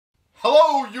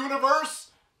Hello, universe!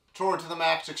 Tour to the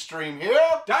max extreme here.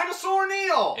 Dinosaur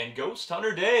Neil! And Ghost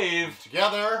Hunter Dave.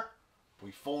 Together, we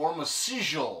form a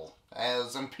sigil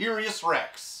as IMPERIUS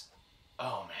REX.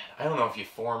 Oh man, I don't know if you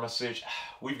form a sigil.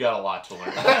 We've got a lot to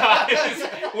learn.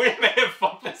 We may have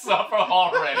fucked this up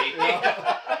already.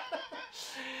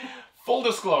 Full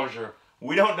disclosure,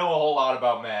 we don't know a whole lot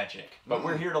about magic, but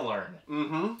we're here to learn.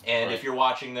 And if you're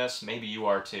watching this, maybe you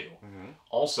are too.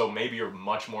 Also, maybe you're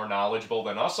much more knowledgeable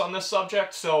than us on this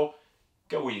subject, so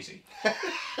go easy.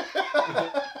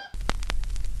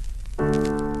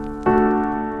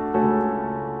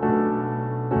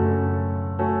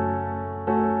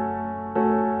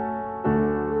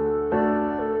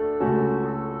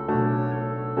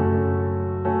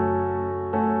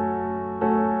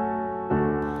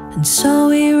 And so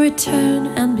we return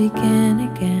and begin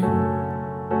again.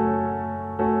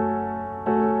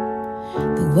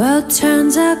 The world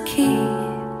turns our key.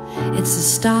 It's the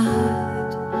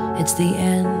start, it's the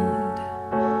end.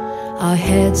 Our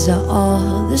heads are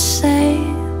all the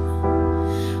same,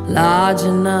 large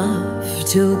enough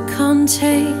to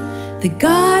contain the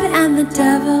God and the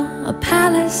devil, a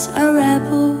palace, a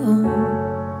rebel.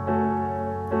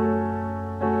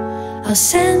 Our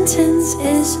sentence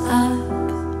is up.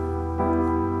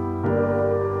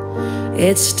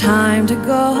 It's time to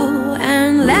go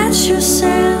and let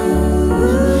yourself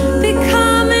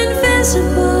become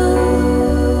invisible.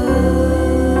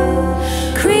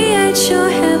 Create your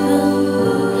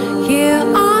heaven here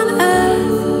on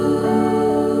earth.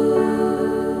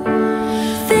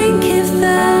 Think if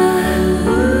the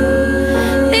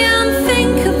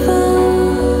unthinkable.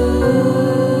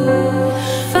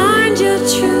 Find your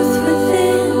truth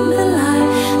within the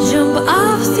light. Jump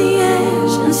off the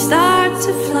edge and start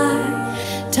to fly.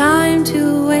 Time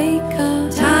to wake up,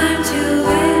 time to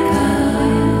wake up,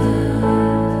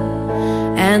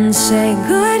 and say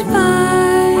goodbye.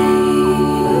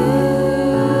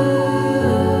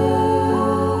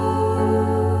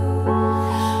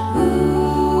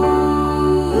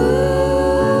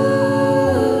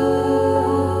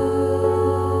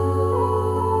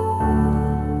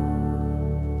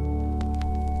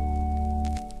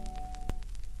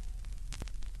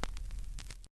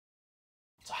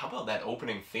 So how about that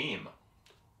opening theme?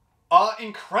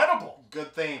 Incredible.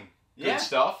 Good theme. Good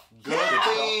stuff. Good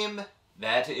theme.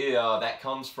 That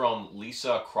comes from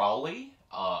Lisa Crowley,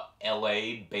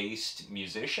 LA-based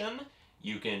musician.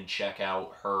 You can check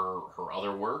out her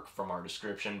other work from our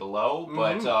description below.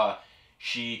 But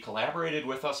she collaborated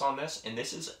with us on this, and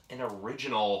this is an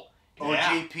original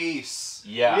OG piece.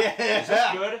 Yeah. Is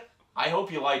this good? I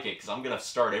hope you like it, because I'm going to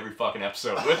start every fucking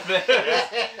episode with this.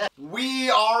 We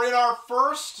are in our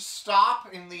first stop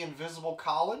in the Invisible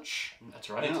College. That's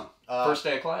right. Yeah. First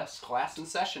day of class. Class in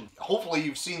session. Hopefully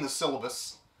you've seen the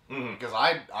syllabus, because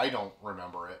I don't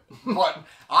remember it. But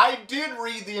I did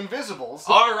read The Invisibles,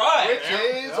 All right.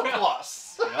 which is a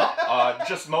plus.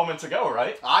 Just moments ago,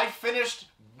 right? I finished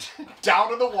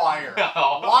down to the wire.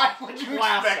 Why would you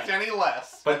expect any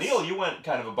less? But Neil, you went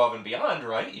kind of above and beyond,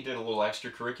 right? You did a little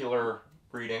extracurricular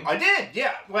reading. I did,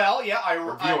 yeah. Well, yeah.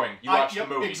 Viewing. You watched the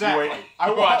movie. Exactly.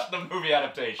 You watched the movie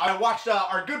adaptation. I watched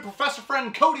our good professor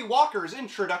friend Cody Walker's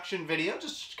introduction video,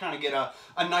 just to kind of get a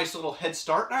nice little head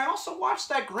start. And I also watched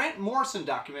that Grant Morrison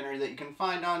documentary that you can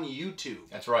find on YouTube.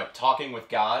 That's right. Talking with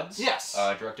Gods. Yes.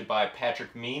 Directed by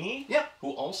Patrick Meany. Yep.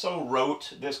 Who also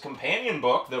wrote this companion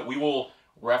book that we will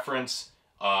reference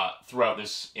throughout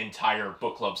this entire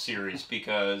book club series,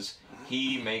 because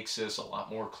he makes this a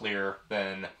lot more clear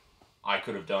than I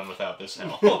could have done without this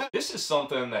help. This is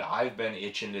something that I've been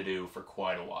itching to do for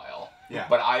quite a while. Yeah.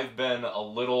 But I've been a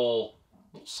little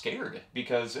scared,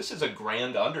 because this is a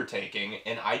grand undertaking,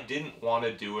 and I didn't want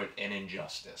to do it an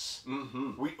injustice.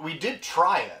 We did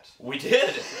try it. We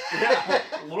did. Yeah.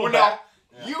 A little Well, bit. now,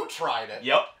 you tried it.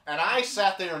 Yep. And I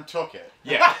sat there and took it.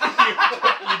 Yeah.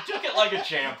 You took it like a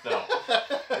champ, though.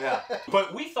 Yeah.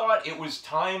 But we thought it was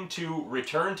time to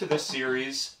return to this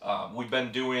series. We've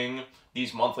been doing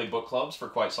these monthly book clubs for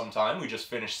quite some time. We just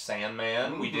finished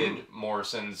Sandman. We did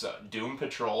Morrison's Doom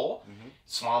Patrol,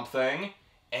 Swamp Thing.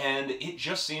 And it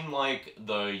just seemed like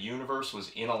the universe was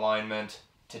in alignment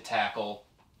to tackle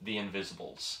the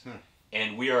Invisibles.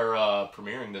 And we are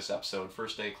premiering this episode,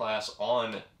 first day class,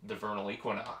 on the vernal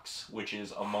equinox, which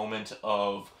is a moment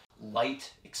of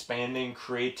light, expanding,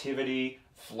 creativity,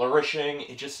 flourishing.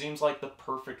 It just seems like the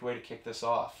perfect way to kick this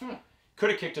off. Could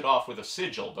have kicked it off with a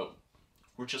sigil, but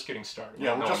we're just getting started.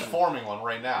 Yeah, we're just forming one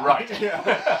right now. Right.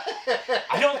 Yeah.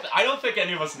 I don't think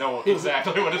any of us know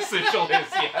exactly what a sigil is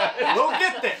yet. We'll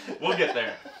get there. We'll get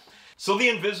there. So the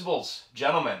Invisibles,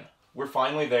 gentlemen, we're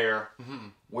finally there.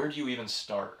 Where do you even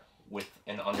start? with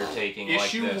an undertaking like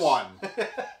Issue this. 1.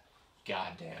 God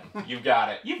damn. You've got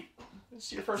it. This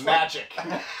is your first Magic.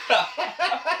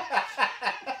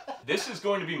 This is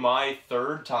going to be my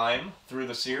 3rd time through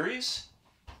the series.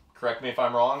 Correct me if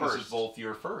I'm wrong. This is both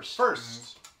your first.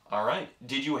 First. All right.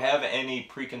 Did you have any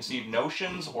preconceived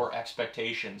notions or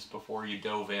expectations before you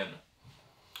dove in?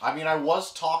 I mean, I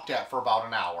was talked at for about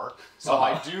an hour, so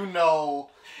I do know...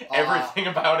 everything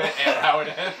about it and how it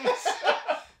ends.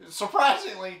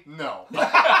 Surprisingly, no.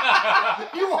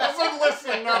 He wasn't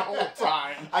listening the whole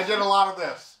time. I did a lot of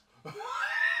this.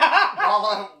 All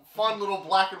a fun little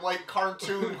black and white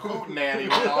cartoon hootenanny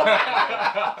went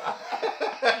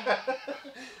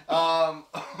on.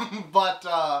 But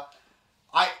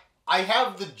I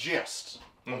have the gist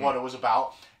of what it was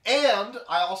about, and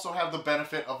I also have the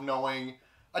benefit of knowing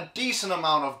a decent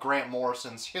amount of Grant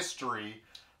Morrison's history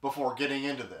before getting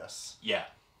into this. Yeah.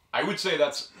 I would say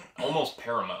that's almost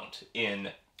paramount in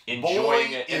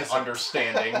enjoying it and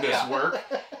understanding this work,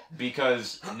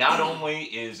 because not only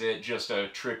is it just a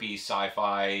trippy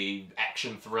sci-fi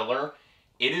action thriller,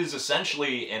 it is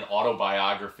essentially an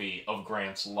autobiography of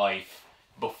Grant's life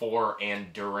before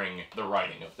and during the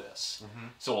writing of this.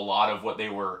 So a lot of what they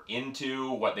were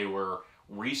into, what they were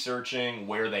researching,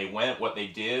 where they went, what they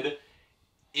did,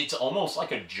 it's almost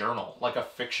like a journal, like a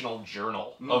fictional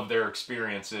journal of their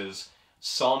experiences.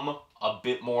 Some a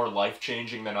bit more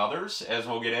life-changing than others, as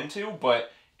we'll get into,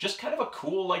 but just kind of a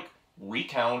cool, like,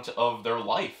 recount of their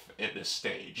life at this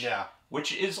stage. Yeah.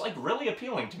 Which is, like, really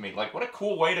appealing to me. Like, what a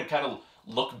cool way to kind of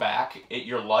look back at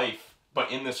your life, but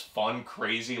in this fun,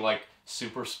 crazy, like,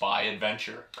 super spy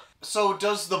adventure. So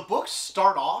does the book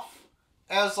start off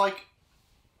as, like,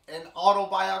 an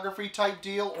autobiography type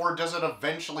deal, or does it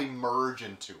eventually merge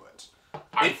into it?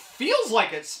 It feels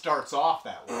like it starts off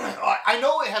that way. I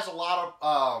know it has a lot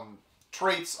of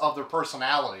traits of their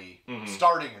personality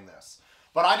starting in this,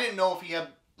 but I didn't know if he had,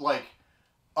 like,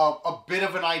 a bit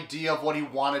of an idea of what he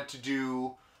wanted to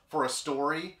do for a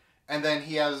story, and then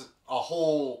he has a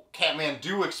whole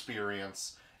Kathmandu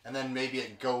experience, and then maybe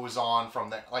it goes on from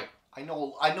there. Like, I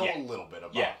know a little bit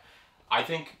about it. I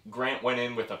think Grant went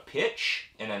in with a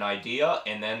pitch and an idea,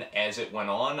 and then as it went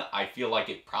on, I feel like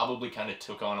it probably kind of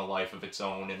took on a life of its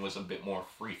own and was a bit more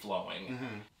free-flowing.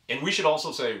 And we should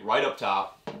also say, right up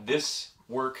top, this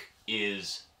work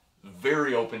is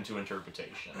very open to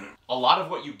interpretation. A lot of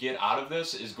what you get out of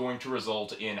this is going to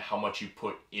result in how much you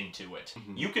put into it.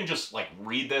 You can just, like,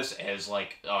 read this as,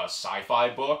 like, a sci-fi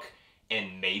book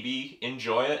and maybe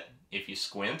enjoy it if you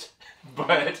squint.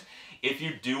 But if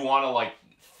you do want to, like,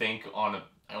 think on a,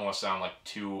 I don't want to sound like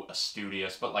too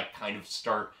studious, but like kind of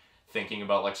start thinking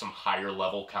about like some higher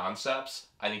level concepts,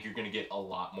 I think you're going to get a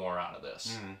lot more out of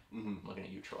this. Looking at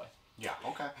you, Troy. Yeah,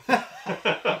 okay.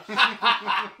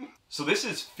 So this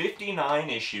is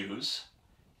 59 issues.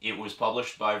 It was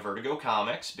published by Vertigo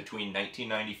Comics between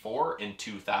 1994 and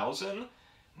 2000.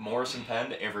 Morrison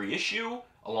penned every issue,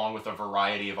 along with a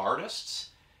variety of artists.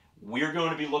 We're going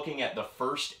to be looking at the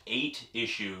first 8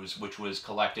 issues, which was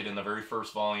collected in the very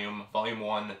first volume, Volume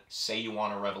 1, Say You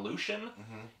Want a Revolution.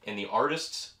 And the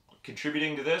artists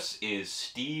contributing to this is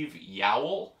Steve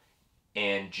Yowell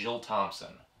and Jill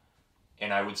Thompson.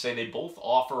 And I would say they both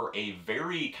offer a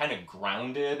very kind of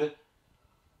grounded,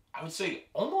 I would say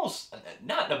almost,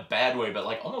 not in a bad way, but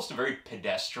like almost a very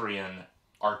pedestrian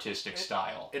artistic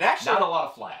style. It actually, not a lot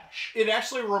of flash. It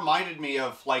actually reminded me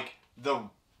of like the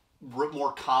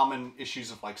more common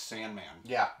issues of like Sandman.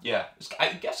 Yeah. Yeah.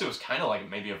 I guess it was kind of like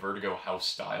maybe a Vertigo house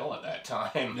style at that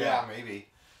time. Yeah, maybe.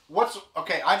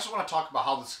 Okay, I just want to talk about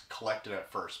how this collected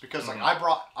at first, because like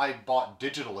I bought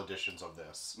digital editions of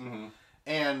this.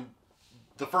 And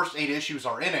the first 8 issues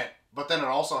are in it, but then it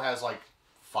also has like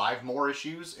 5 more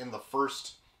issues in the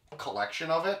first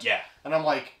collection of it. Yeah. And I'm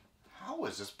like, how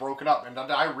is this broken up? And did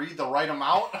I read the right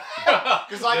amount?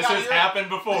 This has happened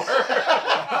before.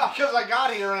 Because I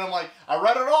got here and I'm like, I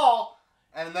read it all,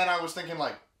 and then I was thinking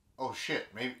like, oh shit,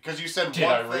 maybe, because you said Did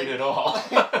I read it all?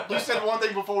 You said one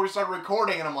thing before we started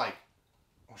recording, and I'm like,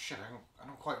 oh shit, I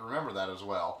don't quite remember that as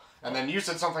well. And then you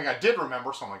said something I did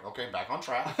remember, so I'm like, okay, back on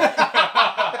track. And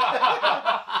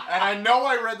I know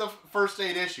I read the first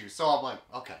 8 issues, so I'm like,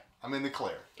 okay, I'm in the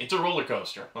clear. It's a roller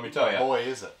coaster, let me tell you. Boy,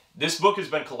 is it. This book has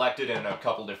been collected in a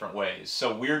couple different ways.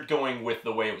 So we're going with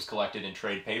the way it was collected in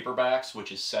trade paperbacks,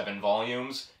 which is 7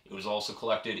 volumes. It was also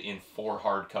collected in 4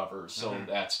 hardcovers, so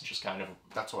that's just kind of...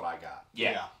 That's what I got.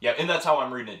 Yeah, and that's how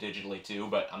I'm reading it digitally too,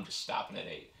 but I'm just stopping at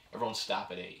 8. Everyone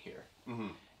stop at 8 here.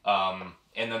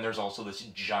 And then there's also this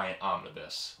giant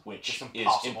omnibus, which is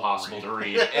impossible impossible to to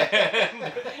read.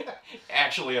 And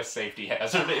actually a safety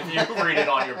hazard if you read it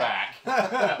on your back.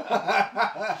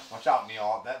 Watch out,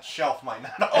 Neil. That shelf might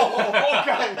not.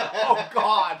 Okay. Oh,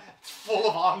 God. It's full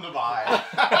of omnibi.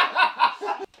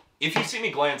 If you see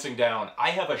me glancing down,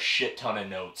 I have a shit ton of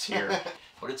notes here,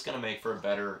 but it's going to make for a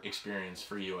better experience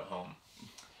for you at home.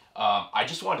 I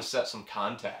just wanted to set some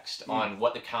context on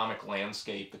what the comic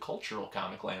landscape, the cultural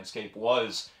comic landscape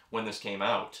was when this came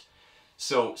out.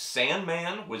 So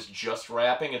Sandman was just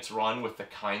wrapping its run with the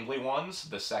Kindly Ones,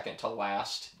 the second to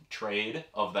last trade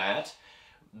of that.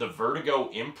 The Vertigo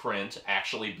imprint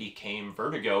actually became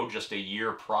Vertigo just a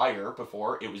year prior,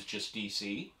 before it was just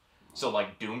DC. So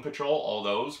like Doom Patrol, all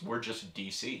those were just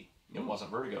DC. It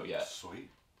wasn't Vertigo yet. Sweet.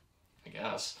 I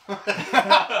guess.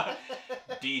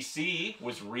 DC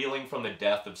was reeling from the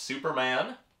death of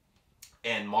Superman,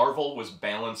 and Marvel was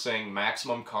balancing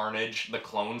Maximum Carnage, the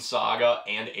Clone Saga,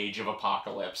 and Age of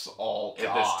Apocalypse all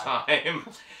at this time.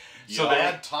 So they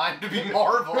had time to be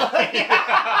Marvel.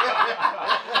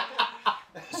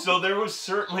 So there was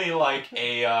certainly like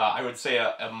a, I would say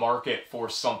a market for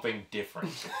something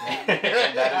different.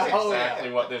 And that is exactly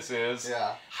what this is.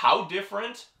 Yeah. How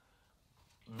different?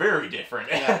 Very different,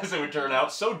 as it would turn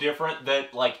out. So different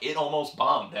that, like, it almost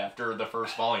bombed after the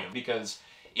first volume because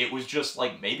it was just,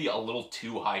 like, maybe a little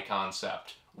too high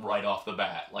concept right off the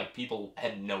bat. Like, people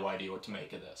had no idea what to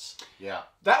make of this. Yeah.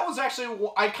 That was actually,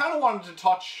 I kind of wanted to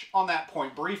touch on that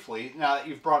point briefly, now that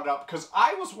you've brought it up, because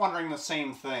I was wondering the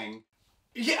same thing.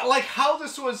 Yeah, like, how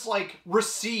this was, like,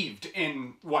 received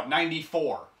in, what,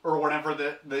 94, or whenever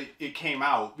it came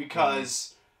out,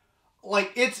 because,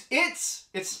 like, it's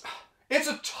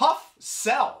a tough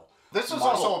sell. This was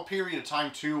also a period of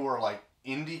time, too, where, like,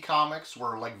 indie comics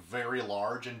were, like, very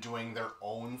large and doing their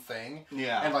own thing.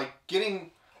 Yeah. And, like,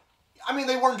 getting... I mean,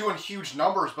 they weren't doing huge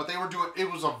numbers, but they were doing...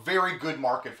 It was a very good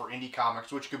market for indie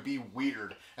comics, which could be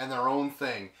weird and their own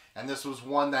thing. And this was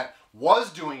one that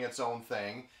was doing its own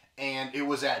thing, and it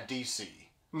was at DC.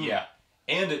 Yeah.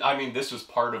 And, I mean, this was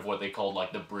part of what they called,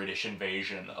 like, the British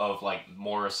invasion of, like,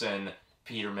 Morrison...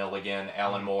 Peter Milligan,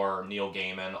 Alan Moore, Neil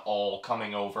Gaiman, all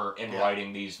coming over and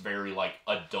writing these very, like,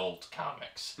 adult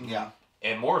comics. Yeah.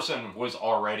 And Morrison was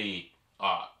already,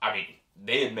 I mean,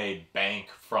 they had made bank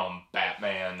from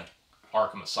Batman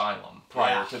Arkham Asylum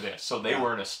prior to this. So they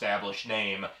were an established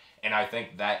name, and I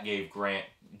think that gave Grant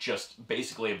just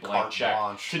basically a blank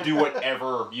check to do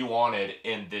whatever you wanted,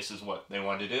 and this is what they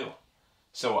wanted to do.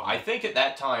 So I think at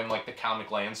that time, like, the comic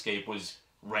landscape was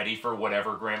ready for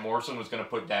whatever Grant Morrison was going to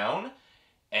put down.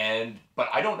 But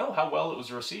I don't know how well it was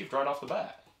received right off the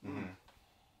bat. Mm-hmm.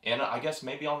 And I guess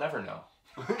maybe I'll never know.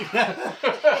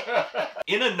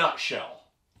 In a nutshell,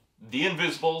 The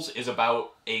Invisibles is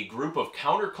about a group of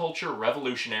counterculture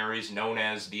revolutionaries known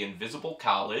as the Invisible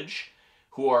College,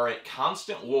 who are at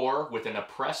constant war with an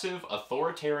oppressive,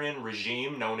 authoritarian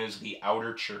regime known as the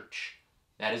Outer Church.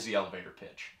 That is the elevator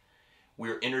pitch.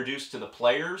 We're introduced to the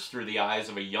players through the eyes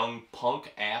of a young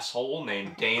punk asshole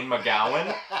named Dane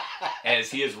McGowan, as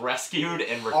he is rescued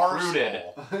and recruited.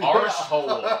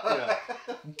 Arsehole. Yeah.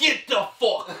 Get the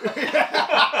fuck!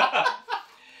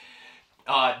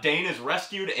 Dane is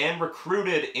rescued and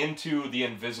recruited into the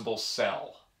Invisible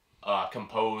Cell,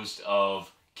 composed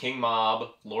of King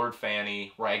Mob, Lord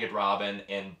Fanny, Ragged Robin,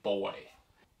 and Boy.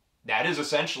 That is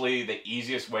essentially the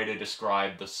easiest way to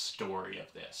describe the story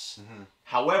of this. Mm-hmm.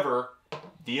 However,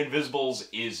 The Invisibles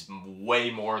is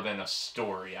way more than a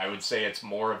story. I would say it's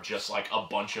more of just like a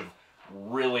bunch of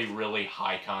really, really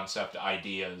high concept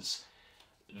ideas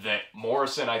that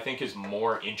Morrison, I think, is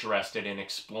more interested in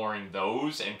exploring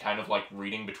those and kind of like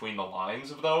reading between the lines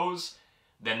of those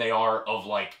than they are of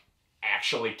like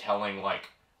actually telling like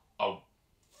a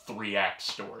 3-act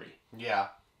story. Yeah.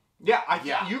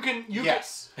 Yeah, you can. Yeah,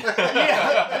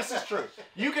 this is true.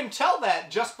 You can tell that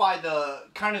just by the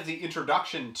kind of the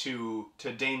introduction to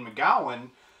Dane McGowan.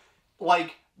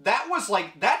 Like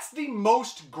that's the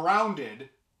most grounded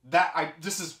that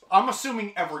I'm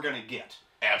assuming ever gonna get.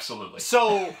 Absolutely.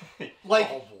 So, like,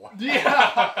 oh boy.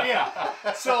 Yeah.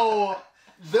 So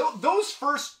those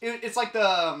first, it's like the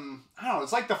I don't know.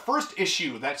 It's like the first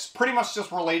issue that's pretty much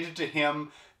just related to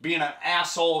him being an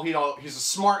asshole. You know, he's a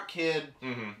smart kid,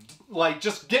 like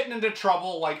just getting into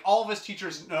trouble. Like all of his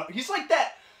teachers know he's like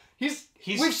that. We've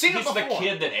seen it before. He's the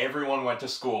kid that everyone went to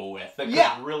school with that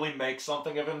could really make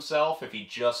something of himself if he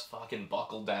just fucking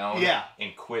buckled down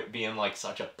and quit being like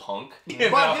such a punk.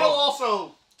 But he'll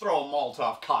also throw a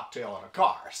Molotov cocktail in a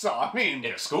car. So I mean,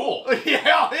 in a school. Yeah.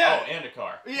 Oh, and a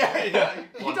car. Yeah.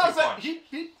 He does that.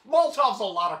 He Molotovs a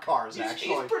lot of cars.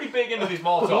 Actually, he's pretty big into these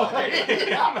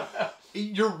Molotov.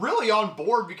 you're really on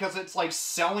board because it's like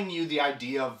selling you the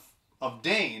idea of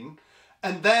Dane,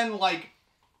 and then like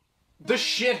the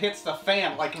shit hits the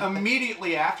fan like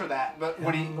immediately after that. But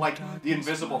when he like the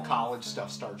Invisible College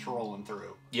stuff starts rolling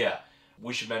through. Yeah.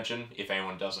 We should mention, if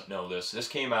anyone doesn't know this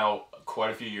came out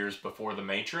quite a few years before The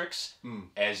Matrix.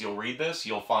 As you'll read this,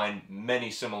 you'll find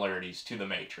many similarities to The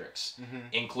Matrix,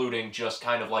 including just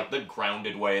kind of like the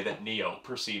grounded way that Neo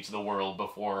perceives the world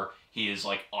before he is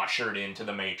like ushered into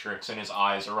the Matrix and his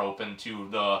eyes are open to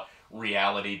the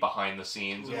reality behind the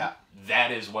scenes. Yeah.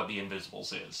 That is what The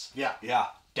Invisibles is. Yeah. Yeah.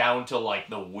 Down to like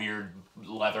the weird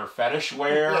leather fetish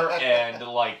wear and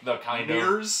like the kind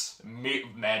Mirrors.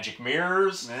 of magic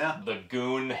mirrors, the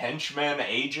goon henchmen,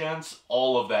 agents,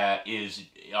 all of that is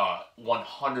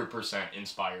 100%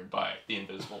 inspired by The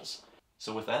Invisibles.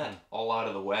 So with that all out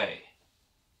of the way,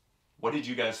 what did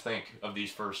you guys think of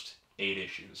these first 8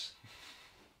 issues?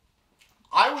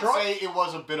 I would say it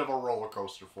was a bit of a roller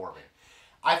coaster for me.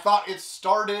 I thought it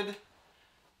started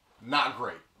not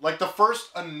great. Like, the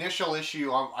first initial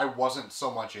issue I wasn't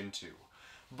so much into.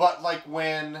 But, like,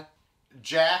 when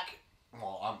Dane...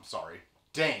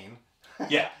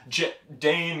 Yeah,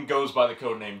 Dane goes by the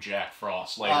codename Jack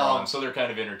Frost later on, so they're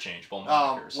kind of interchangeable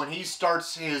monikers. when he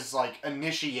starts his, like,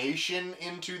 initiation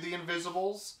into the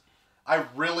Invisibles, I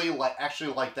really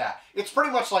actually like that. It's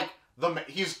pretty much like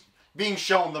he's being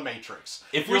shown the Matrix.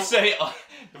 If we say,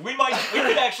 we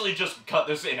could actually just cut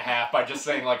this in half by just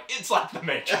saying, like, it's like the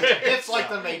Matrix. It's like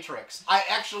the Matrix. I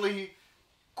actually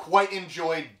quite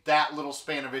enjoyed that little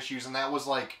span of issues, and that was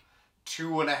like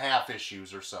 2.5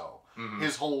 issues or so.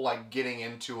 His whole, like, getting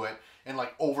into it, and,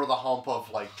 like, over the hump of,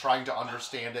 like, trying to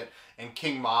understand it, and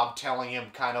King Mob telling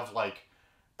him kind of, like,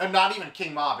 and not even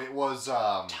King Mob, it was,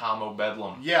 Tom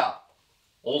O'Bedlam. Yeah.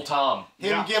 Old Tom.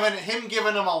 Him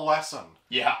giving him a lesson.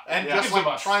 Yeah. And just,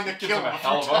 like, trying to kill him a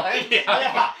few times.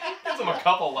 Gives him a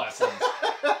couple lessons.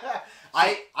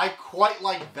 I quite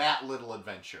like that little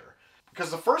adventure. Because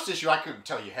the first issue, I couldn't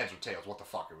tell you heads or tails what the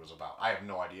fuck it was about. I have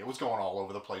no idea. It was going all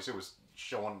over the place. It was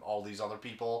showing all these other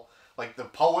people. Like, the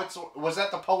poets. Was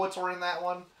that the poets were in that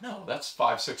one? No, that's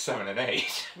 5, 6, 7, and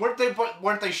 8.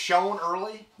 Weren't they shown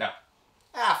early? No.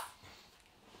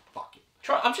 Fuck it.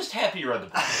 I'm just happy you read the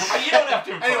book. You don't have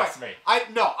to impress me. I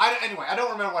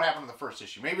don't remember what happened in the first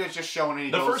issue. Maybe it's just showing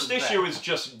The first issue is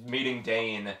just meeting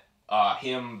Dane,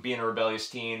 him being a rebellious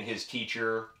teen, his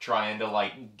teacher trying to,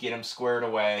 like, get him squared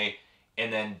away, and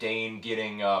then Dane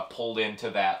getting pulled into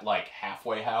that, like,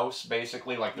 halfway house,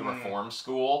 basically, like the reform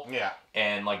school. Yeah.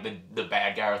 And, like, the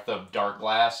bad guy with the dark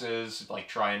glasses, like,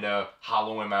 trying to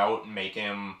hollow him out and make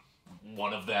him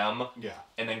one of them. Yeah.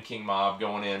 And then King Mob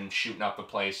going in, shooting up the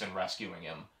place and rescuing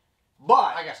him.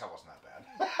 But I guess that wasn't that bad.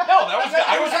 No, that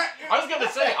was I was gonna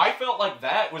say, I felt like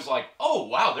that was like, oh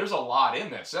wow, there's a lot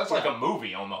in this. That's like a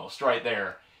movie almost right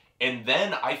there. And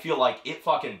then I feel like it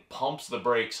fucking pumps the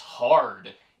brakes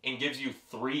hard and gives you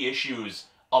 3 issues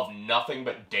of nothing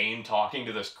but Dane talking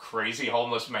to this crazy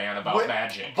homeless man about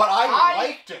magic. But I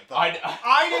liked it, though. I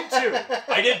did too.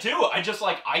 I did too. I just,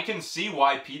 like, I can see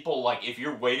why people, like, if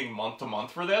you're waiting month to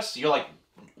month for this, you're like,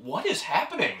 what is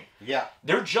happening? Yeah.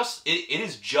 They're just, it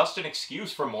is just an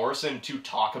excuse for Morrison to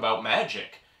talk about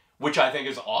magic, which I think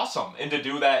is awesome. And to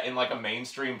do that in, like, a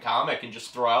mainstream comic and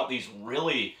just throw out these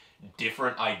really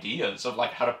different ideas of,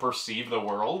 like, how to perceive the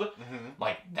world,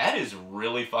 like, that is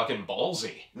really fucking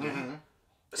ballsy.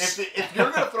 If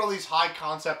you're going to throw these high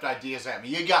concept ideas at me,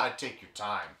 you got to take your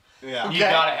time. Yeah. You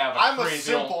gotta have I'm crazy a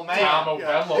simple old man. Tom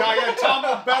O'Bedlam. Yeah, Tom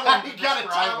O'Bedlam. You got a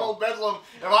Tom O'Bedlam.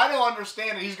 If I don't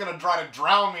understand it, he's going to try to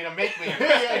drown me to make me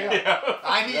understand.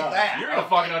 I need that. You're gonna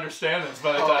fucking understand this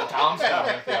by the time Tom's done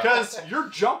with you. Because you're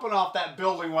jumping off that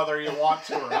building whether you want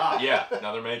to or not. Yeah,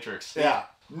 another Matrix. Yeah.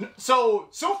 So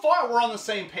far we're on the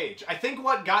same page. I think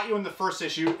what got you in the first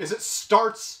issue is it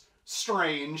starts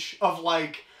strange of,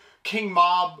 like, King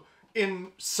Mob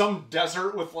in some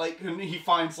desert with, like, and he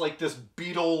finds, like, this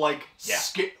beetle, like,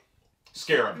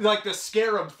 Scarab. like the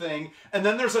scarab thing, and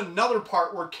then there's another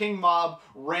part where King Mob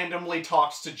randomly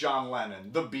talks to John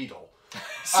Lennon, the Beatle.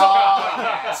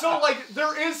 So like,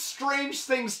 there is strange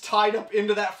things tied up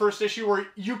into that first issue where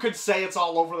you could say it's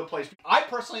all over the place. I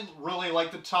personally really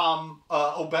like the Tom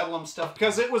O'Bedlam stuff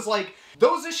because it was like,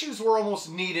 those issues were almost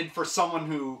needed for someone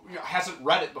who hasn't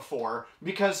read it before,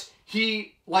 because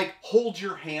he, like, holds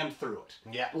your hand through it.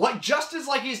 Yeah. Like, just as,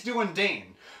 like, he's doing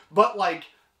Dane. But, like,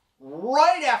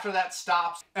 right after that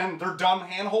stops and they're done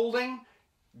hand-holding,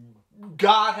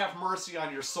 God have mercy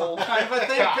on your soul kind of a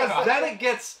thing, because then it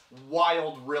gets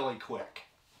wild really quick.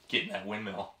 Get in that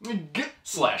windmill. /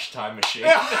 time machine.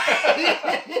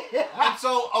 And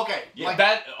so, okay. Yeah, like,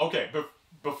 that, okay,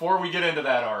 before we get into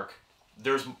that arc,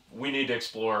 we need to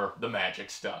explore the magic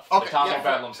stuff, Okay, the Topic yeah,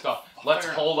 Bedlam stuff. Let's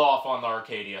fair hold off on the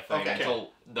Arcadia thing Okay.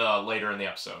 until the later in the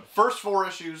episode. First 4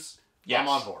 issues, Yes. I'm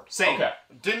on board. Same. Okay.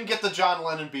 Didn't get the John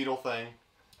Lennon Beetle thing.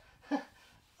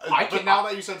 I But now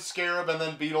that you said Scarab and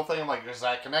then Beetle thing, I'm like, is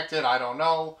that connected? I don't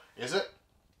know. Is it?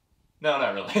 No,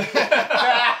 not really.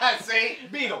 See?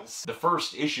 Beatles. The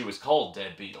first issue is called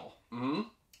Dead Beetle. Mm-hmm.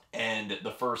 And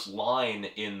the first line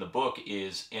in the book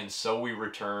is, "And so we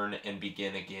return and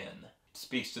begin again."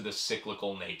 Speaks to the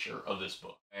cyclical nature of this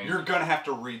book. And You're gonna have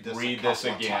to read this. read a this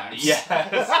couple of again. times.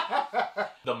 Yes.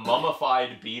 The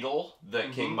mummified beetle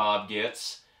that King Mob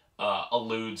gets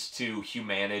alludes to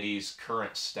humanity's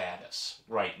current status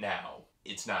right now.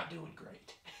 It's not doing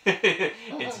great.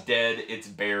 It's dead, it's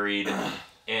buried,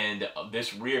 and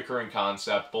this reoccurring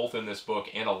concept, both in this book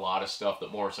and a lot of stuff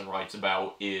that Morrison writes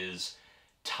about, is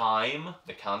time.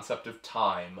 The concept of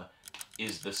time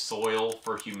is the soil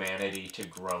for humanity to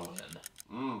grow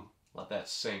in. Let that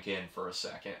sink in for a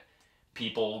second.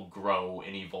 People grow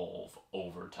and evolve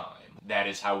over time. That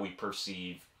is how we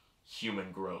perceive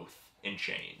human growth and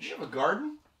change. You have a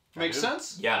garden? Makes do.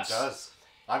 sense? Yes. It does.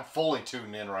 I'm fully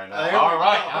tuned in right now. There All we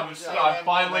right, go. I'm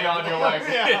finally on your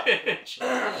Yeah. language.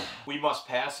 We must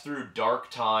pass through dark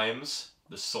times,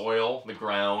 the soil, the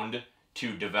ground,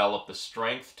 to develop the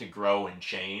strength to grow and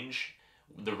change.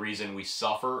 The reason we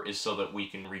suffer is so that we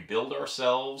can rebuild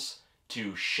ourselves,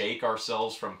 to shake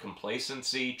ourselves from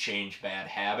complacency, change bad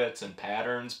habits and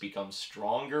patterns, become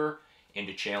stronger, and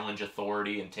to challenge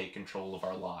authority and take control of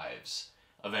our lives.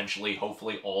 Eventually,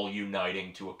 hopefully, all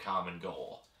uniting to a common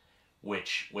goal.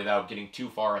 Which, without getting too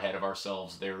far ahead of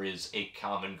ourselves, there is a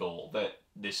common goal that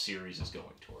this series is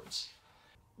going towards.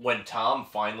 When Tom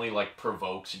finally, like,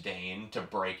 provokes Dane to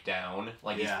break down,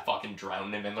 like, he's fucking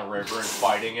drowning him in the river and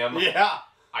fighting him. Yeah.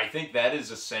 I think that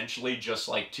is essentially just,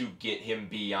 like, to get him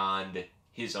beyond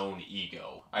his own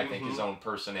ego. I think his own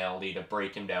personality, to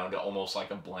break him down to almost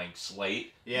like a blank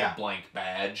slate. Yeah. The blank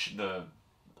badge, the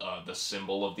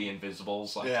symbol of the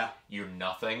Invisibles. Like, you're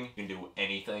nothing. You can do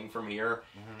anything from here.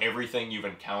 Everything you've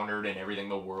encountered and everything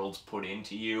the world's put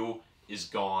into you is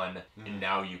gone, and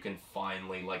now you can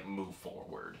finally, like, move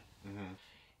forward.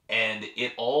 And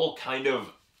it all kind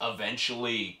of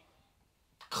eventually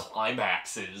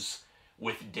climaxes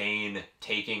with Dane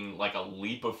taking, like, a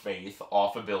leap of faith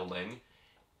off a building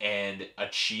and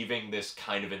achieving this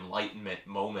kind of enlightenment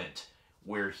moment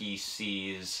where he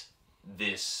sees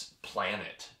this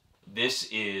planet. This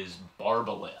is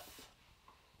Barbalith,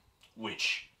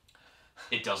 which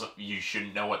you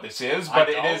shouldn't know what this is, but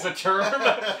it is a term.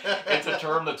 It's a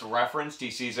term that's referenced.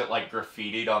 He sees it, like,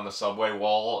 graffitied on the subway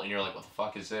wall, and you're like, what the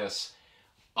fuck is this?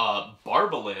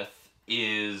 Barbalith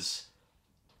is...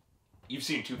 You've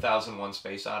seen 2001: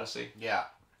 Space Odyssey? Yeah.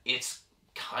 It's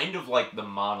kind of like the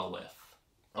monolith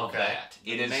of that.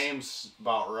 The name's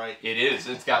about right. It is.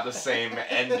 It's got the same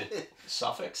end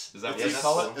suffix. Is that what you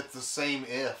call it? It's the same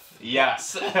if.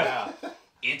 Yes. Yeah.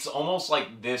 It's almost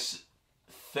like this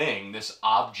thing, this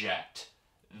object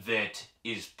that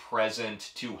is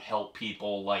present to help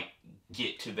people, like,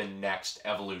 get to the next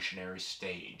evolutionary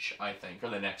stage, I think, or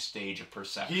the next stage of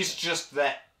perception. He's just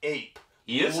that ape.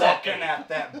 He is that looking ape. at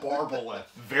that Barbalith.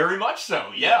 Very much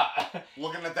so, yeah.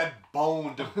 Looking at that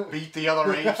bone to beat the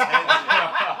other ape's head.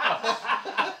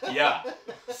 Yeah.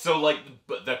 So, like,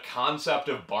 the concept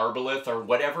of Barbalith, or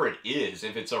whatever it is,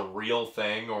 if it's a real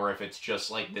thing or if it's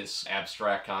just, like, this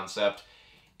abstract concept,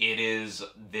 it is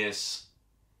this,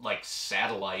 like,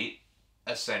 satellite,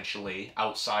 essentially,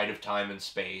 outside of time and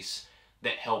space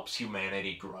that helps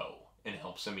humanity grow and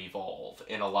helps them evolve.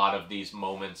 In a lot of these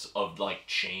moments of, like,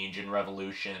 change and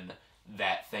revolution,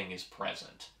 that thing is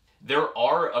present. There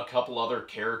are a couple other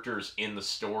characters in the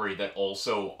story that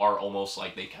also are almost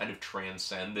like they kind of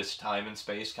transcend this time and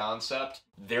space concept.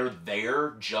 They're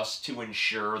there just to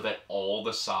ensure that all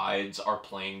the sides are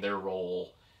playing their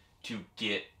role to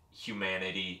get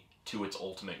humanity to its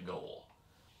ultimate goal.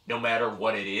 No matter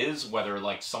what it is, whether,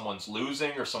 like, someone's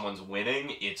losing or someone's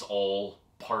winning, it's all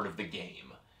part of the game.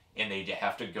 And they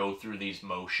have to go through these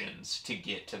motions to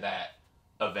get to that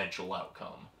eventual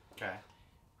outcome. Okay.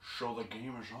 So the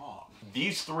game is on.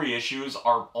 These 3 issues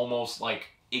are almost like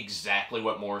exactly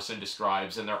what Morrison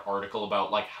describes in their article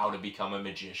about, like, how to become a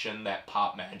magician, that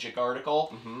Pop Magic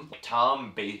article.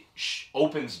 Tom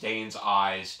opens Dane's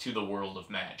eyes to the world of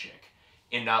magic.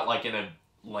 And not like in a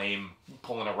lame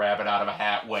pulling a rabbit out of a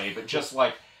hat way, but just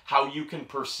like how you can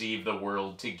perceive the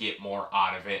world to get more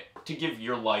out of it, to give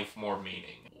your life more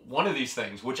meaning. One of these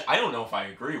things, which I don't know if I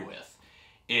agree with,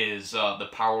 is the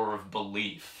power of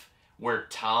belief, where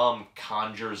Tom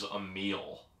conjures a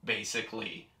meal,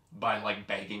 basically, by like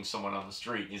begging someone on the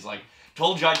street. He's like,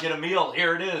 told you I'd get a meal,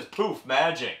 here it is, poof,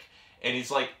 magic. And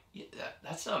he's like, yeah,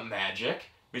 that's not magic.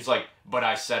 He's like, but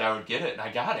I said I would get it and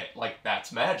I got it. Like,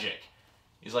 that's magic.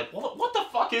 He's like, well, what the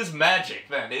fuck is magic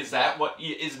then? Is that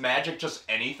is magic just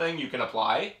anything you can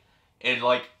apply? And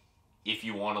like, if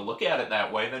you want to look at it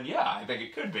that way, then yeah, I think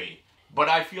it could be. But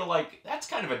I feel like that's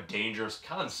kind of a I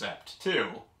concept too.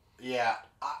 Yeah.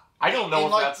 I don't know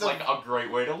if like that's like a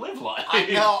great way to live life.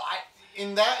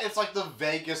 In that, it's like the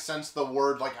vaguest sense of the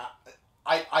word. Like,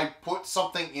 I put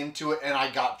something into it and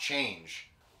I got change.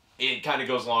 It kind of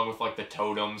goes along with like the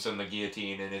totems and the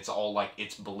guillotine, and it's all like,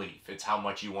 it's belief. It's how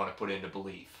much you want to put into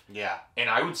belief. Yeah. And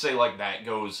I would say like that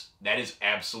is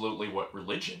absolutely what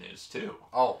religion is too.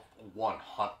 Oh,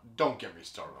 100. Don't get me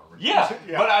started on religion. Yeah,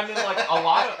 yeah. But I mean like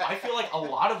I feel like a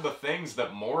lot of the things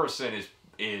that Morrison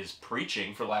is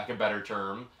preaching, for lack of a better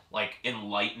term, like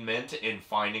enlightenment and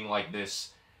finding like this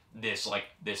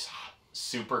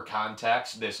super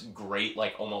context, this great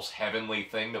like almost heavenly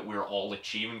thing that we're all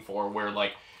achieving for, where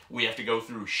like we have to go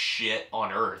through shit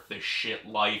on earth, this shit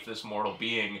life, this mortal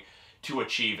being, to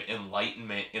achieve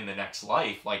enlightenment in the next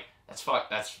life. Like,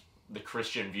 that's the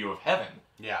Christian view of heaven.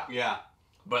 Yeah. Yeah.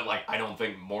 But like, I don't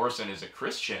think Morrison is a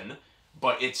Christian,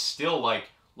 but it's still like,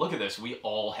 look at this, we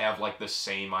all have like the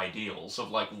same ideals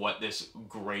of like what this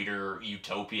greater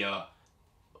utopia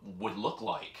would look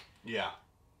like. Yeah.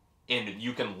 And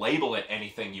you can label it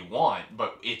anything you want,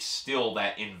 but it's still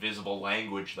that invisible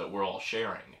language that we're all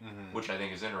sharing, which I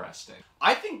think is interesting.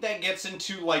 I think that gets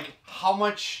into like how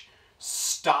much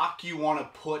stock you want to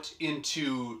put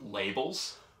into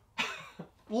Labels?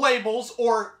 labels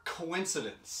or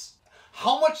coincidence.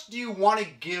 How much do you want to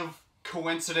give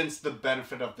coincidence the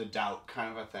benefit of the doubt,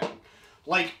 kind of a thing?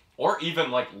 Like, or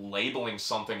even like labeling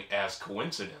something as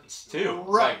coincidence too.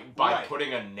 Right. Like, by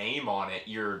putting a name on it,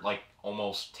 you're like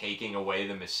almost taking away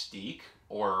the mystique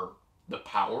or the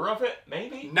power of it,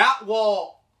 maybe?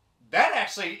 That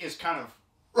actually is kind of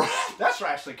that's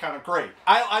actually kind of great.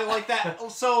 I like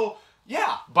that. So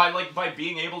yeah. By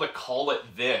being able to call it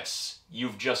this,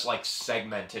 you've just like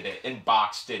segmented it and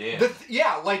boxed it in.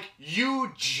 Like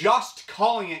you just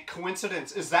calling it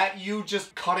coincidence, is that you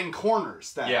just cutting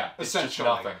corners then? Yeah, it's essentially.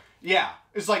 just nothing. Yeah.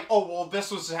 It's like, oh well, this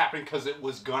was happening because it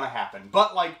was gonna happen.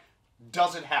 But like,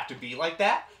 does it have to be like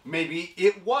that? Maybe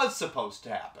it was supposed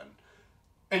to happen.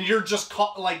 And you're just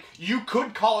you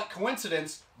could call it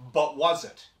coincidence, but was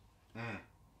it?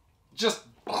 Just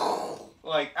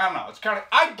like, I don't know, it's kind of,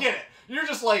 I get it. You're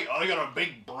just like, oh, I got a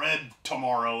big bread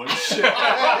tomorrow and shit.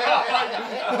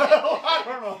 I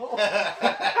don't know.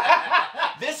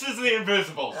 This is the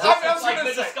invisible.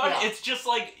 It's just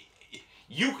like,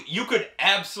 you could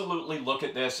absolutely look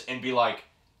at this and be like,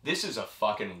 this is a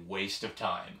fucking waste of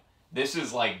time. This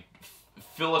is like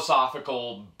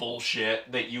philosophical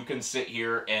bullshit that you can sit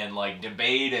here and like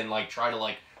debate and like try to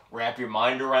like wrap your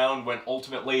mind around, when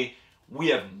ultimately we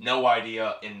have no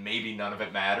idea and maybe none of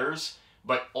it matters.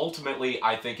 But ultimately,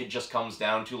 I think it just comes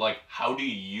down to like, how do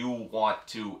you want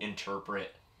to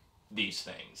interpret these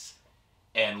things?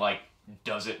 And like,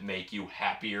 does it make you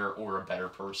happier or a better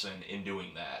person in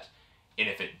doing that? And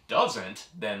if it doesn't,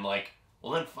 then like,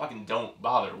 well then fucking don't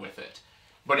bother with it.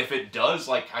 But if it does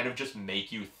like kind of just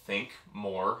make you think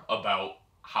more about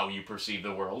how you perceive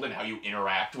the world and how you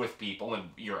interact with people and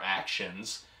your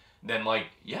actions, then like,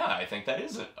 yeah, I think that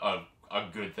is a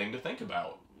good thing to think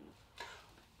about.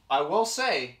 I will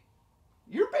say,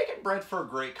 you're baking bread for a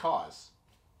great cause.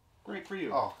 Great for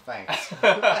you. Oh, thanks.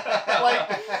 Like,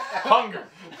 hunger.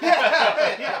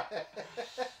 Yeah.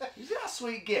 He's got a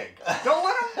sweet gig. Don't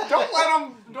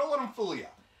let him fool you.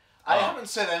 I haven't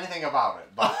said anything about it,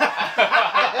 but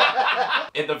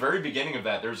at the very beginning of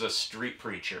that, there's a street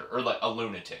preacher, or like a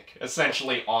lunatic,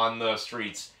 essentially on the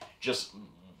streets, just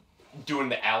doing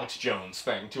the Alex Jones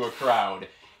thing to a crowd.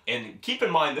 And keep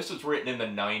in mind, this was written in the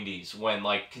 90s, when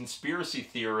like conspiracy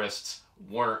theorists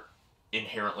weren't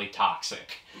inherently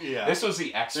toxic. Yeah. This was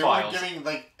the X-Files. They were giving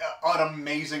like an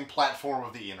amazing platform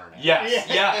of the internet. Yes,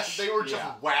 yes. They were just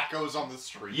wackos on the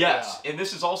street. Yes, and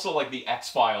this is also like the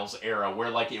X-Files era,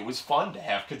 where like it was fun to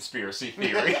have conspiracy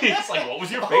theories. Like, what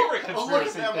was your favorite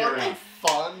conspiracy theory? Weren't they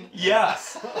fun?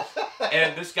 Yes.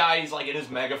 And this guy, he's like in his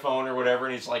megaphone or whatever,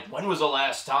 and he's like, when was the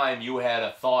last time you had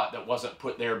a thought that wasn't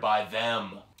put there by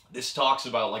them? This talks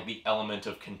about like the element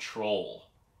of control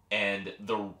and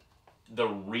the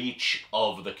reach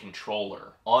of the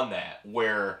controller on that,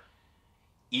 where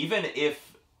even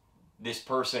if this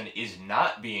person is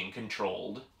not being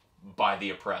controlled by the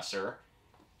oppressor,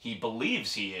 he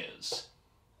believes he is.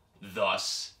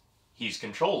 Thus, he's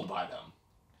controlled by them.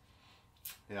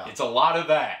 Yeah. It's a lot of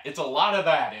that. It's a lot of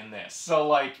that in this. So,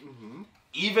 like,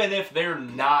 even if they're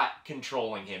not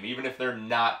controlling him, even if they're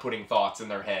not putting thoughts in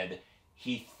their head,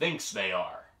 he thinks they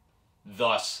are.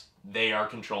 Thus, they are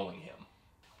controlling him.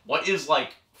 What is,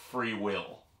 like, free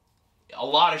will? A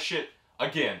lot of shit,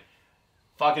 again,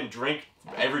 fucking drink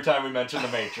every time we mention the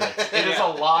Matrix. It is a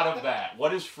lot of that.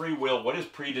 What is free will? What is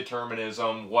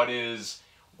pre-determinism? What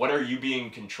are you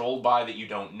being controlled by that you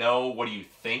don't know? What do you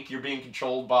think you're being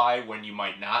controlled by when you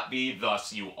might not be?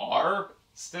 Thus, you are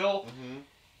still. Mm-hmm.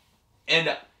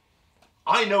 And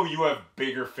I know you have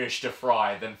bigger fish to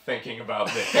fry than thinking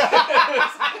about this.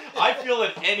 I feel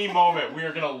at any moment we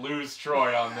are going to lose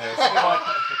Troy on this. But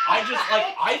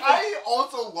I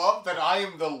also love that I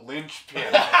am the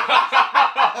linchpin.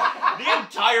 The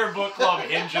entire book club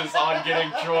hinges on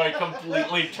getting Troy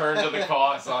completely turned to the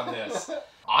cause on this.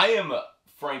 I am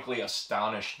frankly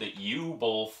astonished that you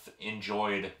both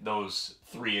enjoyed those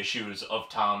 3 issues of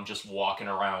Tom just walking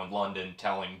around London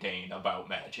telling Dane about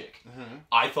magic. Mm-hmm.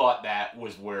 I thought that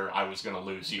was where I was going to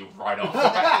lose you right off the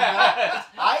bat.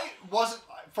 I wasn't,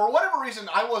 for whatever reason,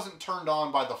 I wasn't turned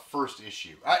on by the first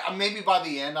issue. Maybe by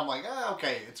the end, I'm like,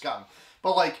 okay, it's gotten.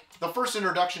 But, like, the first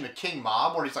introduction to King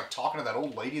Mob, where he's, like, talking to that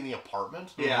old lady in the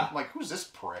apartment. Yeah. I'm like, who's this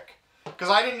prick? Because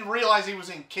I didn't realize he was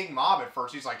in King Mob at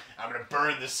first. He's like, I'm going to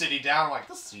burn the city down. I'm like,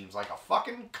 this seems like a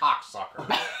fucking cocksucker.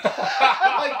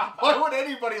 Like, why would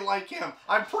anybody like him?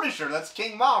 I'm pretty sure that's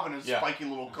King Mob in his spiky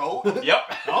little coat. Yep.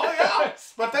 Oh, yeah.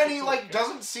 But then he, like,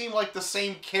 doesn't seem like the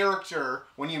same character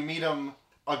when you meet him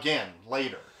again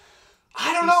later.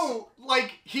 I don't know.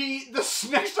 Like, this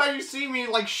next time you see me,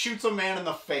 like, shoots a man in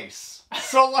the face.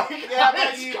 So, like, yeah,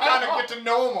 but you kind of get to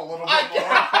know him a little bit more.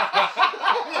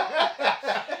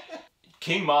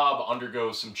 King Mob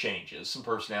undergoes some changes, some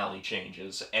personality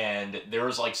changes, and there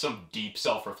is, like, some deep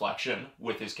self-reflection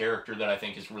with his character that I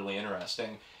think is really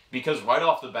interesting. Because right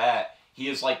off the bat, he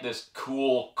is, like, this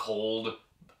cool, cold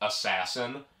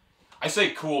assassin. I say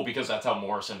cool because that's how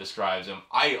Morrison describes him.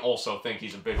 I also think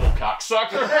he's a big old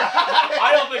cocksucker.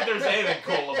 I don't think there's anything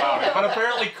cool about him, but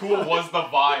apparently cool was the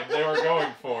vibe they were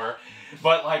going for.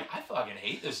 But, like, I fucking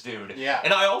hate this dude. Yeah.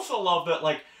 And I also love that,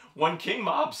 like, when King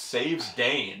Mob saves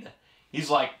Dane, he's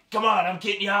like, come on, I'm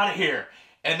getting you out of here.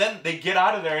 And then they get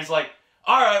out of there, he's like,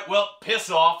 all right, well, piss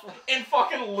off, and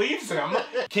fucking leaves him.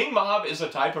 King Mob is a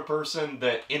type of person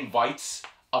that invites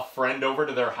a friend over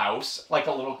to their house, like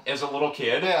as a little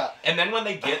kid. Yeah. And then when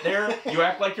they get there, you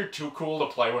act like you're too cool to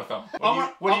play with them.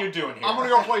 What are you doing here? I'm gonna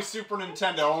go play Super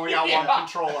Nintendo, only got one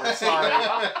controller, sorry.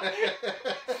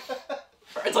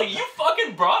 It's like, you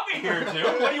fucking brought me here, dude.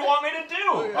 What do you want me to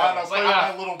do? I was like,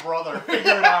 my little brother.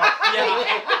 Figure it out. Yeah.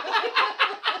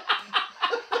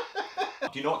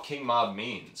 Do you know what King Mob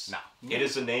means? No. It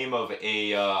is the name of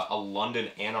a London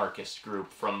anarchist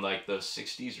group from, like, the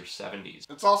 60s or 70s.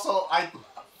 It's also, I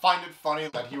find it funny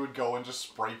that he would go and just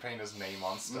spray paint his name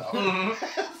on stuff.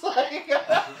 It's like,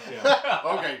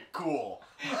 okay, cool.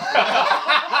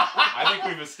 I think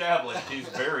we've established he's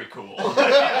very cool.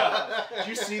 Do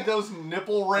you see those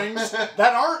nipple rings that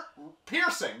aren't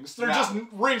piercings? They're just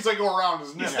rings that go around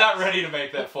his nipples. He's not ready to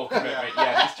make that full commitment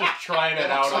yet. He's just trying it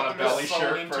out on a belly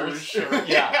shirt first.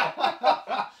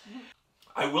 Yeah.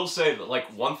 I will say that,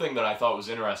 like, one thing that I thought was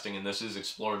interesting, and this is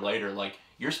explored later, like,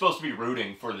 you're supposed to be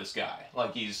rooting for this guy.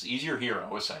 Like, he's your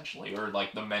hero, essentially, or,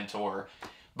 like, the mentor.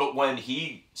 But when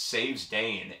he saves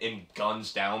Dane and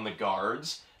guns down the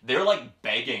guards, they're, like,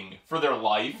 begging for their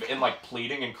life and, like,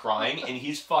 pleading and crying, and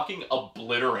he's fucking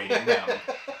obliterating them.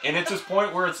 And it's this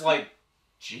point where it's like,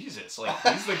 Jesus, like,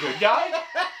 he's the good guy?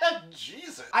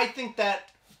 Jesus. I think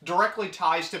that directly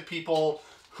ties to people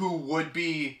who would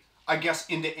be, I guess,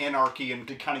 into anarchy and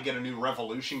to kind of get a new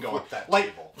revolution going. Flip that like,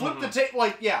 table. Flip the table.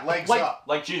 Like, yeah. Legs like, up.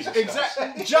 Like Jesus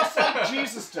Exactly. does. Just like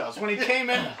Jesus does. When he came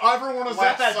in, everyone was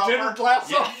Last at that Supper. dinner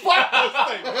glass. Yeah. Fuck this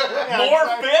thing. Yeah, More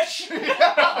fish?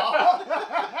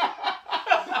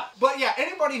 But yeah,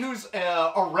 anybody who's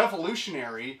a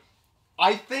revolutionary,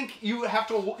 I think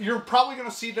you're probably going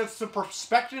to see that's the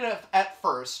perspective at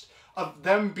first of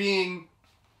them being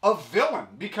a villain.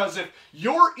 Because if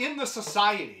you're in the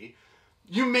society,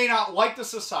 you may not like the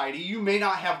society, you may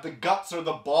not have the guts or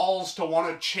the balls to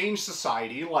want to change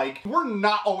society. Like, we're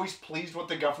not always pleased with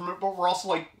the government, but we're also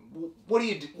like, what do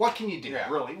you do? What can you do? Yeah.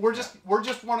 Really? We're just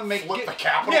want to make Flip the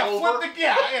capital over?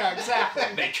 Yeah, exactly.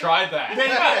 They tried that.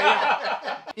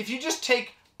 Yeah. If you just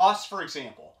take us, for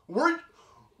example,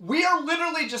 we are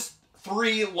literally just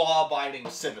 3 law-abiding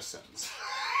citizens.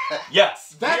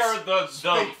 Yes, That's- we are the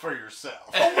Speak for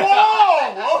yourself.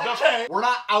 Whoa! Okay. We're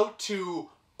not out to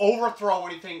overthrow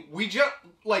anything. We just,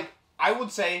 like, I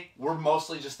would say we're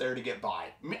mostly just there to get by.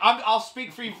 I'll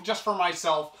speak for you just for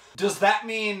myself. Does that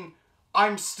mean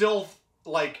I'm still,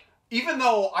 like, even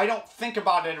though I don't think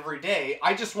about it every day,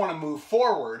 I just want to move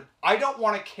forward. I don't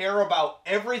want to care about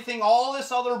everything, all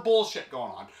this other bullshit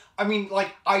going on. I mean,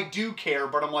 like, I do care,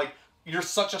 but I'm like, you're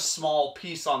such a small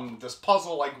piece on this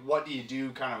puzzle, like, what do you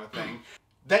do kind of a thing,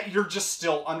 that you're just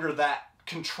still under that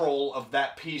control of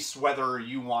that piece, whether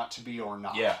you want to be or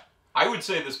not. Yeah. I would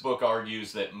say this book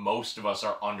argues that most of us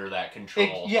are under that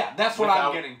control. Yeah, that's what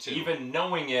I'm getting to. Even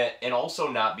knowing it and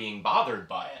also not being bothered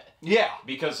by it. Yeah.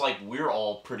 Because, like, we're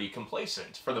all pretty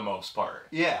complacent for the most part.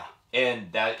 Yeah.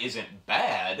 And that isn't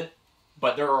bad,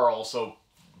 but there are also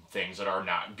things that are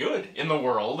not good in the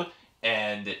world.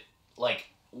 And, like,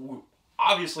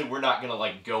 obviously we're not going to,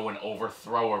 like, go and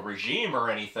overthrow a regime or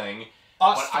anything.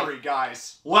 Us three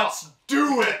guys. Let's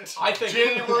do it! I think...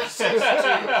 January 6th.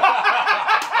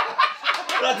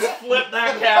 Let's flip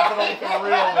that capital for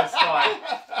real this time.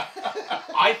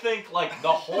 I think, like,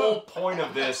 the whole point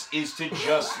of this is to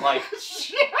just, like...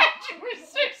 January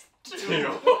 6th,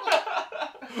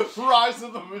 Rise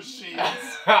of the Machines.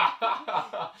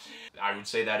 I would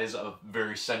say that is a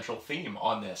very central theme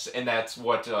on this, and that's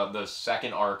what the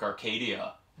second arc,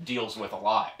 Arcadia, deals with a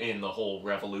lot in the whole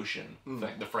revolution,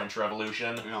 the French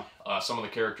Revolution. Yeah. Some of the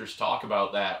characters talk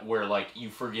about that, where, like, you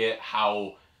forget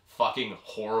how fucking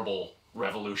horrible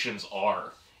revolutions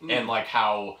are, and, like,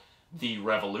 how the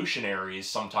revolutionaries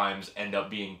sometimes end up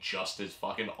being just as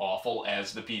fucking awful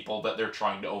as the people that they're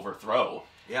trying to overthrow.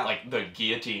 Yeah. Like the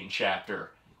guillotine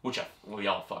chapter, which we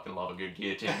all fucking love a good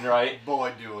guillotine, right?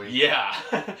 Boy, do we. Yeah.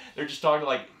 They're just talking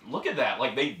like, look at that.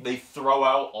 Like, they throw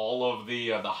out all of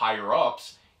the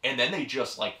higher-ups, and then they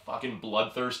just, like, fucking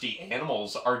bloodthirsty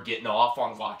animals are getting off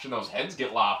on watching those heads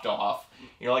get lopped off.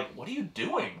 You're like, what are you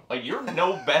doing? Like, you're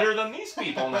no better than these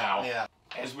people now. Yeah.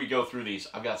 As we go through these,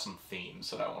 I've got some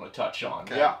themes that I want to touch on.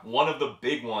 Okay. Yeah. One of the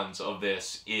big ones of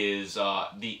this is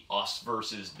the us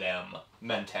versus them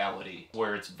mentality,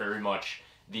 where it's very much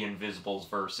the Invisibles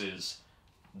versus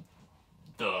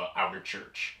the outer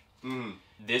church.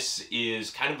 This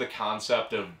is kind of the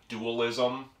concept of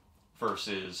dualism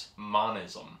versus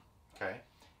monism. Okay.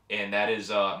 And that is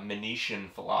Manichean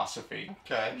philosophy.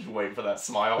 Okay. Just waiting for that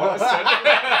smile when I said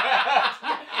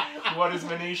What is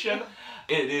Manichean?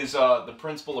 It is the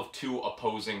principle of two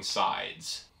opposing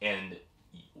sides, and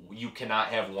you cannot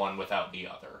have one without the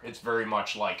other. It's very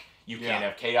much like you can't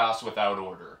have chaos without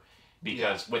order,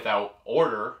 because without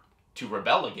order to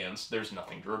rebel against, there's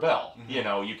nothing to rebel. You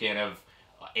know, you can't have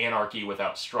anarchy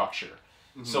without structure.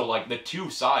 So, like, the two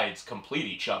sides complete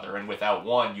each other, and without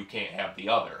one, you can't have the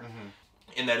other.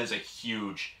 And that is a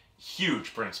huge,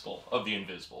 huge principle of the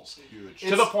Invisibles. Huge.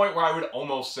 To the point where I would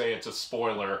almost say it's a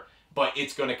spoiler, but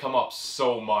it's going to come up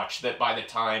so much that by the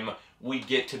time we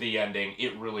get to the ending,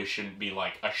 it really shouldn't be,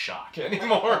 like, a shock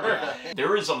anymore.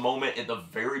 There is a moment at the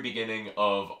very beginning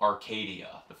of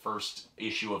Arcadia, the first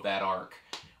issue of that arc,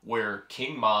 where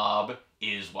King Mob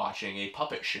is watching a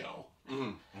puppet show.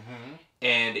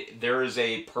 And there is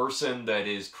a person that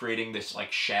is creating this,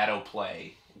 like, shadow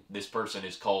play. This person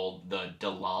is called the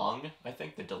DeLong, I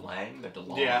think. The DeLang? The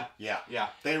DeLong. Yeah. Yeah.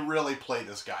 They really play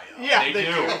this guy up. Yeah, They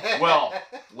do. Well,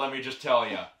 let me just tell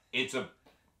you, he's a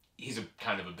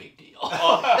kind of a big deal.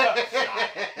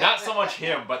 Not so much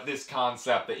him, but this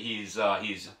concept that he's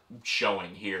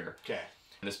showing here. Okay.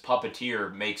 This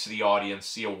puppeteer makes the audience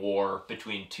see a war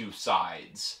between two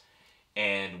sides,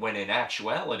 and when in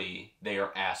actuality, they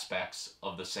are aspects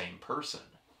of the same person.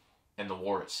 And the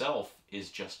war itself is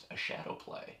just a shadow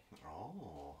play.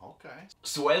 Oh, okay.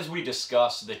 So as we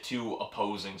discuss the two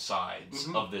opposing sides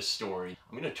of this story,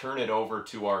 I'm going to turn it over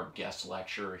to our guest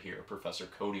lecturer here, Professor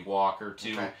Cody Walker,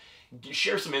 to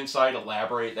share some insight,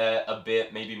 elaborate that a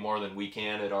bit, maybe more than we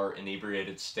can at our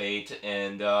inebriated state,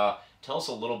 and tell us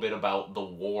a little bit about the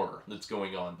war that's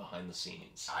going on behind the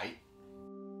scenes.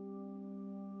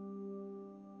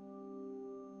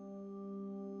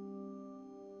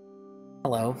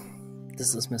 Hello,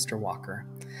 this is Mr. Walker.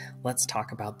 Let's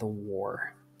talk about the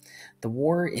war. The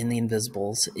war in the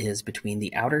Invisibles is between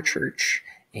the outer church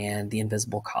and the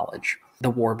Invisible College. The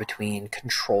war between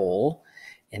control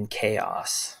and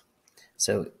chaos.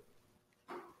 So,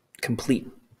 complete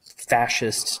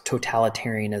fascist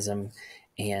totalitarianism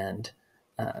and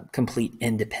complete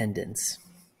independence.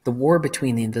 The war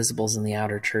between the Invisibles and the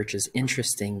outer church is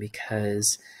interesting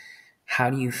because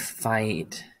how do you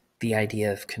fight the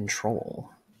idea of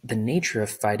control? The nature of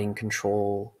fighting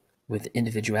control with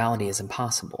individuality is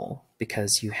impossible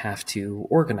because you have to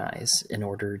organize in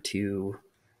order to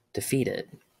defeat it.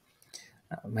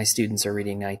 My students are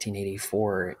reading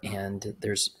 1984, and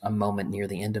there's a moment near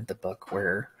the end of the book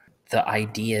where the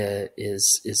idea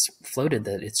is floated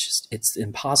that it's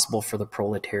impossible for the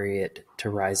proletariat to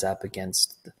rise up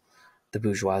against the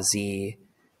bourgeoisie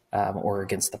or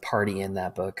against the party in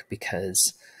that book,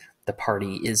 because the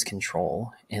party is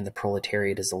control and the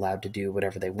proletariat is allowed to do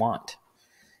whatever they want.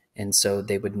 And so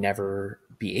they would never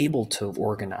be able to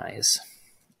organize.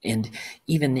 And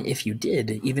even if you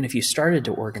did, even if you started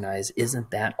to organize,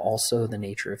 isn't that also the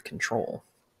nature of control?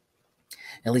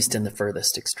 At least in the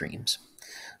furthest extremes.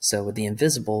 So with the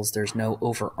Invisibles, there's no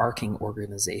overarching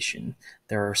organization.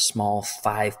 There are small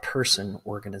 5-person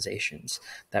organizations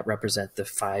that represent the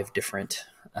 5 different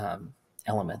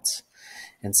elements.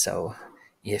 And so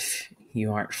if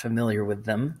you aren't familiar with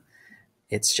them,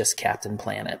 it's just Captain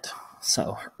Planet.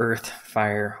 So earth,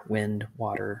 fire, wind,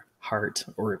 water, heart,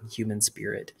 or human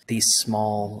spirit. These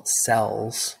small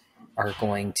cells are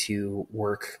going to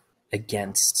work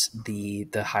against the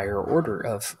higher order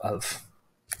of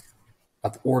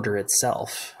order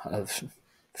itself, of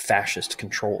fascist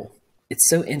control. It's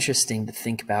so interesting to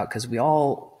think about because we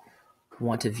all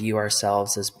want to view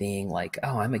ourselves as being like,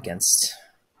 oh, I'm against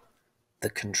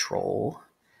the control,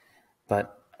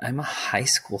 but I'm a high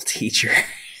school teacher.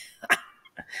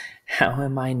 How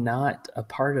am I not a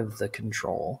part of the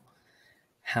control?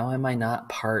 How am I not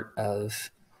part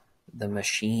of the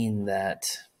machine that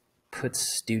puts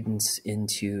students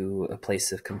into a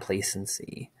place of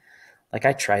complacency? Like,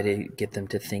 I try to get them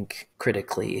to think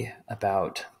critically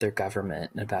about their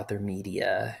government and about their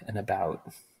media and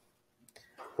about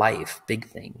life, big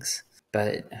things.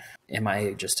 But am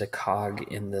I just a cog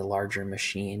in the larger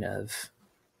machine of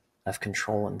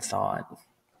control and thought?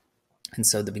 And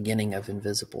so the beginning of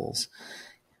Invisibles,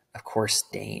 of course,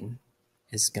 Dane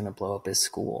is going to blow up his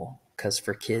school, because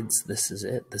for kids, this is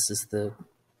it. This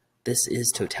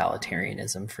is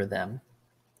totalitarianism for them.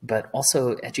 But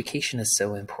also, education is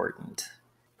so important.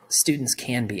 Students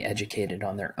can be educated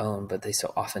on their own, but they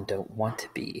so often don't want to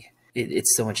be.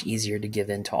 It's so much easier to give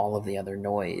in to all of the other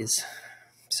noise.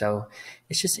 So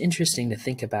it's just interesting to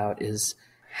think about is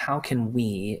how can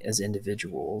we as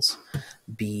individuals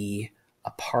be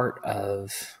a part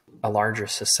of a larger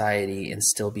society and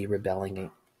still be rebelling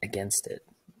against it?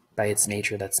 By its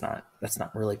nature, that's not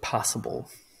really possible,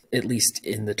 at least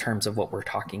in the terms of what we're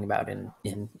talking about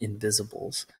in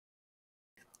Invisibles.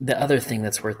 The other thing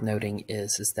that's worth noting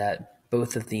is that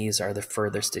both of these are the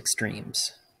furthest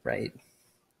extremes, right?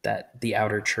 That the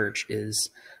outer church is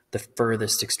the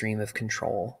furthest extreme of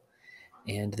control,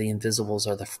 and the Invisibles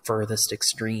are the furthest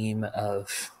extreme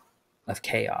of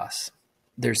chaos.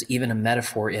 There's even a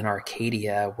metaphor in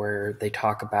Arcadia where they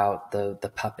talk about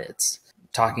the puppets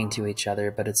talking to each other,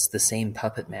 but it's the same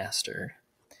puppet master.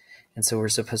 And so we're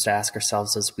supposed to ask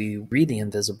ourselves as we read the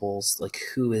Invisibles, like,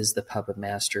 who is the puppet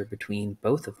master between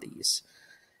both of these?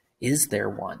 Is there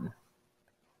one?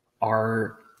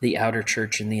 Are the outer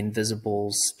church and the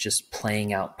Invisibles just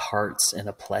playing out parts in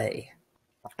a play?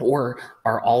 Or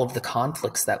are all of the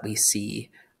conflicts that we see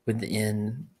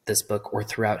within this book or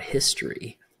throughout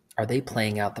history, are they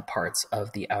playing out the parts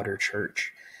of the outer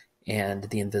church and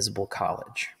the invisible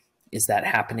college? Is that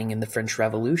happening in the French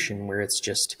Revolution, where it's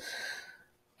just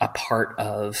a part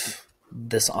of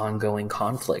this ongoing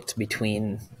conflict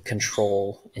between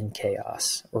control and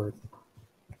chaos? Or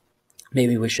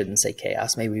maybe we shouldn't say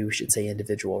chaos. Maybe we should say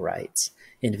individual rights,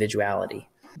 individuality.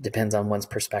 Depends on one's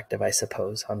perspective, I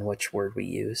suppose, on which word we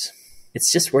use. It's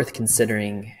just worth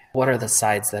considering, what are the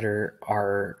sides that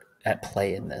are at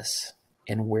play in this,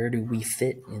 and where do we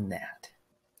fit in that?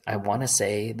 I want to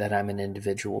say that I'm an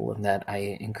individual and that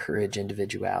I encourage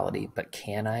individuality, but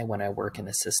can I when I work in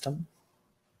a system?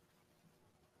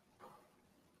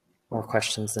 More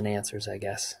questions than answers, I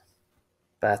guess.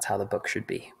 But that's how the book should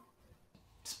be.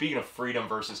 Speaking of freedom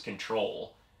versus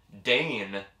control,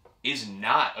 Dane is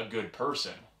not a good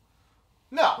person.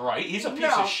 No. Right? He's a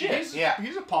piece of shit.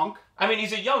 He's a punk. I mean,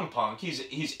 he's a young punk.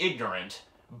 He's ignorant.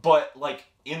 But, like,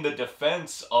 in the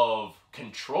defense of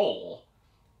control,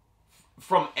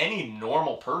 from any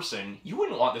normal person, you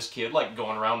wouldn't want this kid, like,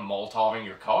 going around Molotoving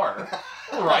your car.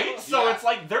 Right? So it's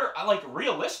like, they're, like,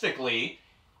 realistically,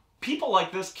 people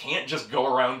like this can't just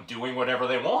go around doing whatever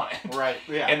they want. Right,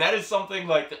 yeah. And that is something,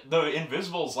 like, the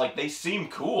Invisibles, like, they seem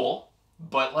cool,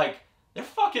 but, like, they're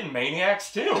fucking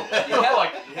maniacs, too.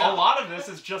 A lot of this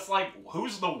is just, like,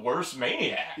 who's the worst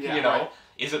maniac, you know? Right.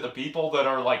 Is it the people that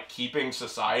are, like, keeping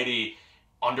society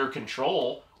under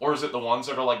control, or is it the ones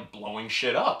that are, like, blowing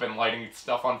shit up and lighting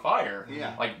stuff on fire?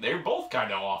 Yeah. Like, they're both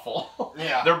kind of awful.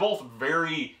 Yeah. They're both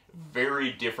very,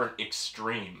 very different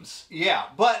extremes. Yeah,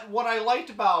 but what I liked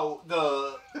about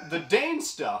the Dane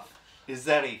stuff is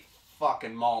that he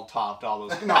fucking Molotoved all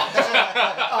those... No.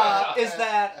 Is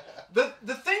that...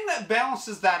 The thing that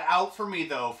balances that out for me,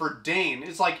 though, for Dane,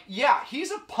 is, like, yeah,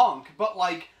 he's a punk, but,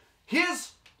 like,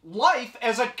 his life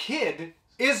as a kid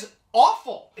is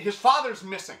awful. His father's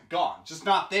missing, gone, just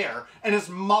not there, and his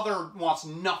mother wants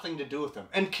nothing to do with him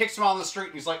and kicks him out on the street,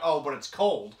 and he's like, oh, but it's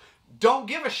cold. Don't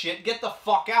give a shit. Get the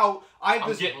fuck out. I have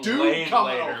this dude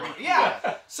coming over.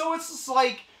 Yeah. So it's just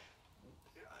like,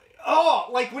 oh,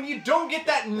 like when you don't get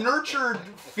that nurtured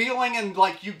feeling and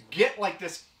like you get like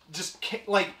this, just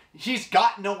like he's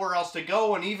got nowhere else to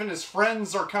go, and even his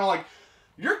friends are kind of like,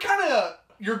 you're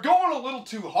going a little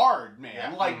too hard, man.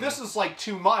 Yeah. Like this is like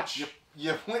too much.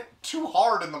 You went too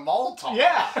hard in the Molotov.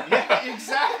 Yeah,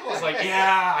 exactly. It's like,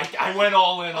 yeah, I went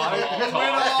all in on the Molotov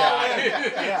guy.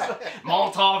 Yeah.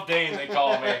 Molotov Dane, they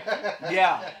call me.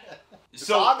 Yeah. It's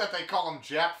odd that they call him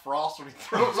Jack Frost when he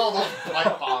throws all those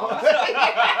pipe bombs.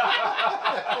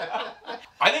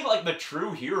 I think, like, the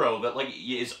true hero that, like,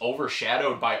 is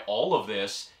overshadowed by all of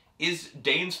this is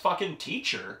Dane's fucking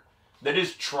teacher that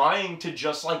is trying to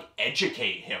just, like,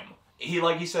 educate him.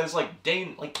 He says, like,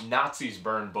 Dane, like, Nazis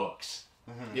burn books.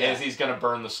 Mm-hmm. As he's gonna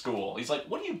burn the school. He's like,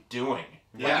 what are you doing?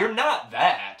 Yeah. Like, you're not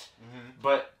that. Mm-hmm.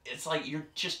 But it's like, you're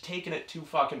just taking it too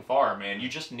fucking far, man. You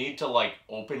just need to, like,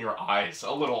 open your eyes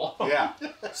a little. Yeah.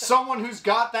 Someone who's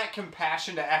got that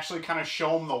compassion to actually kind of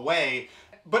show him the way,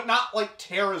 but not, like,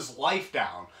 tear his life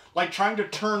down. Like, trying to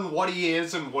turn what he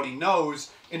is and what he knows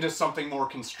into something more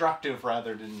constructive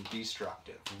rather than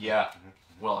destructive. Yeah.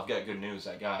 Well, I've got good news.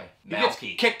 That guy, he gets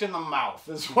kicked in the mouth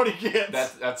is what he gets.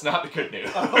 That's not the good news,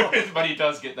 but he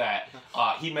does get that.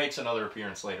 He makes another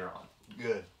appearance later on.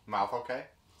 Good. Mouth okay?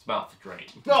 His mouth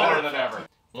great. Better than ever.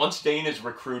 Once Dane is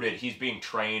recruited, he's being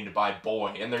trained by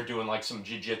Boy, and they're doing like some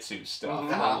jiu-jitsu stuff.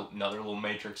 Mm-hmm. Another little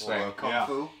Matrix thing. Kung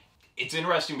Fu. It's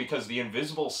interesting because the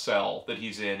invisible cell that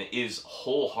he's in is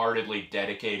wholeheartedly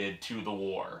dedicated to the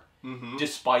war,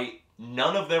 despite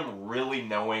none of them really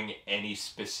knowing any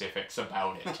specifics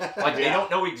about it. Like, they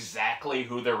don't know exactly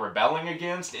who they're rebelling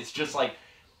against. It's just like,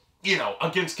 you know,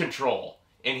 against control.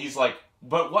 And he's like,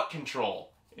 but what control?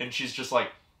 And she's just like,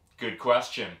 good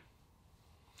question.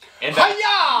 And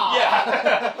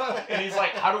yeah. And he's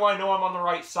like, how do I know I'm on the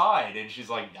right side? And she's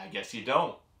like, I guess you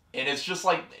don't. And it's just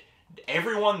like,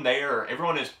 everyone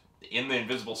is in the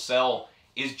invisible cell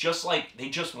is just like, they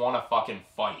just want to fucking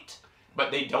fight. But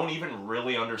they don't even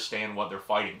really understand what they're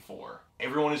fighting for.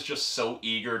 Everyone is just so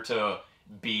eager to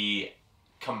be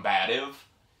combative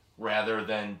rather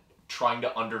than trying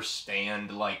to understand,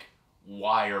 like,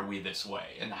 why are we this way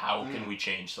and how can we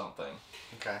change something.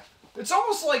 Okay. It's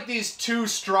almost like these two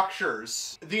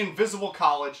structures, the invisible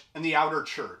college and the outer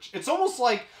church. It's almost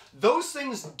like those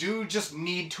things do just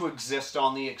need to exist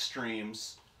on the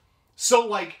extremes. So,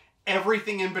 like,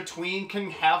 everything in between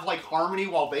can have, like, harmony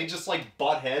while they just, like,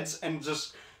 butt heads and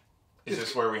just... Is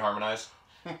this where we harmonize?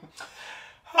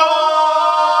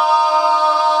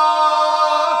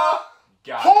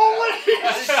 Holy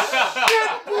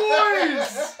shit,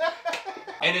 boys!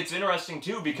 And it's interesting,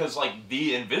 too, because, like,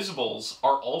 the Invisibles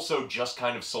are also just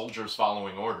kind of soldiers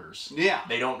following orders. Yeah.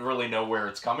 They don't really know where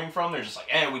it's coming from. They're just like,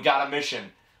 hey, we got a mission.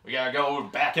 We gotta go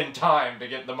back in time to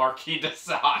get the Marquis de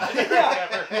Sade.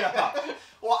 Yeah.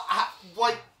 Well,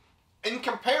 like, in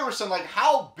comparison, like,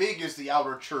 how big is the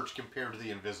outer church compared to the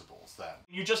Invisibles, then?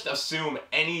 You just assume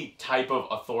any type of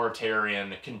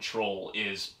authoritarian control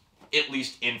is at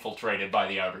least infiltrated by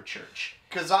the outer church.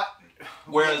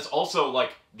 Whereas also,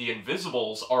 like, the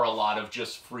Invisibles are a lot of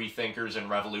just free thinkers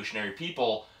and revolutionary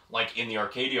people, like in the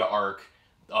Arcadia arc,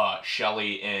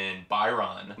 Shelley and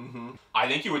Byron. Mm-hmm. I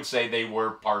think you would say they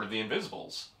were part of the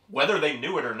Invisibles, whether they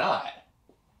knew it or not.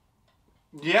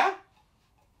 Yeah?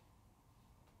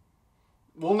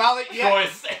 Well, now that...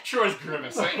 Troy's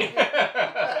grimacing.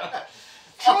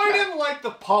 Troy didn't like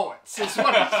the poets. Is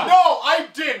what No, I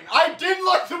didn't. I didn't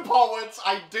like the poets.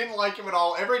 I didn't like them at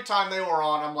all. Every time they were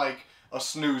on, I'm like a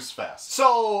snooze fest.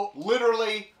 So,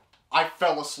 literally, I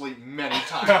fell asleep many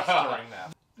times during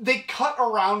that. They cut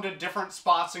around to different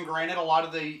spots, and granted, a lot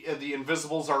of the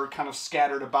Invisibles are kind of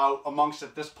scattered about amongst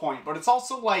at this point, but it's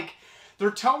also like they're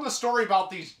telling the story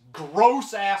about these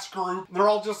gross-ass group. They're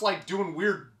all just, like, doing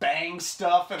weird bang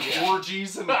stuff and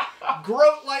orgies and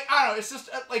gross, like, I don't know, it's just,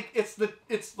 like, it's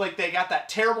like they got that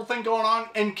terrible thing going on,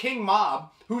 and King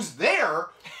Mob, who's there,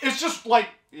 is just like,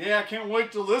 yeah, I can't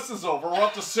wait till this is over. We'll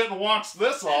have to sit and watch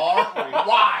this all, aren't we?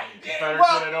 Why? Better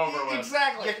get it over with.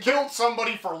 Exactly. You killed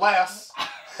somebody for less.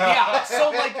 Yeah,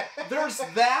 so, like, there's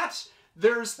that,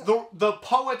 there's the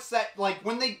poets that, like,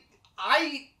 when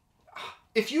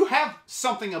if you have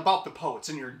something about the poets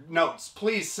in your notes,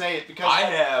 please say it, because... I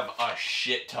have a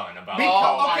shit ton about okay,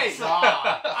 my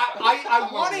God. I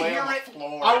want to hear it.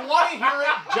 I want to hear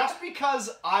it just because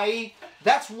I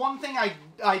That's one thing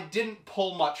I didn't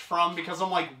pull much from, because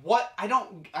I'm like, what? I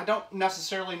don't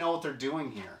necessarily know what they're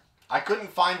doing here. I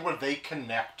couldn't find where they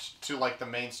connect to, like, the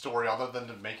main story other than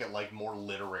to make it, like, more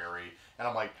literary. And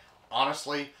I'm like,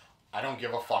 honestly, I don't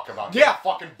give a fuck about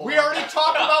fucking we already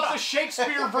talked about the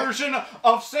Shakespeare version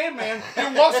of Sandman.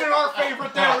 It wasn't our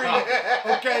favorite there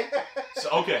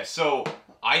either. So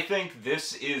I think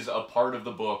this is a part of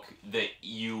the book that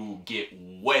you get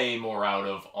way more out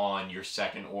of on your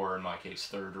second, or in my case,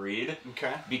 third read.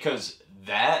 Okay. Because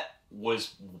that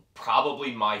was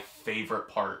probably my favorite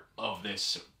part of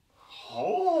this.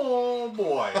 Oh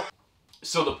boy.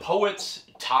 So the poets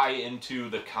tie into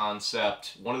the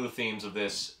concept, one of the themes of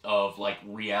this, of like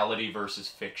reality versus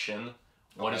fiction.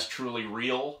 What is truly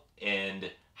real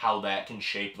and how that can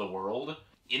shape the world.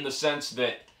 In the sense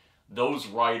that those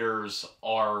writers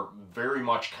are very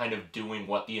much kind of doing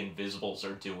what the Invisibles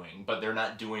are doing, but they're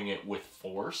not doing it with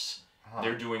force.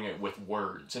 They're doing it with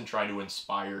words and trying to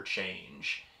inspire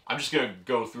change. I'm just going to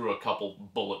go through a couple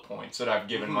bullet points that I've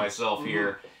given myself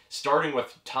here. Starting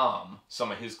with Tom,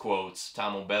 some of his quotes,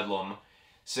 Tom O'Bedlam,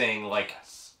 saying, like,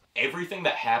 everything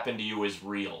that happened to you is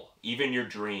real, even your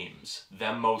dreams,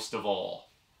 them most of all,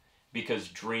 because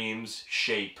dreams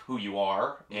shape who you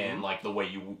are and, like, the way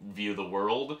you view the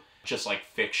world, just like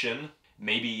fiction,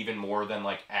 maybe even more than,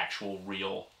 like, actual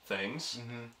real things.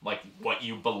 Like, what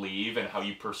you believe and how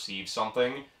you perceive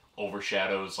something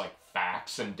overshadows, like,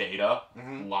 facts and data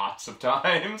lots of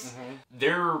times.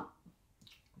 They're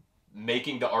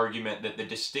making the argument that the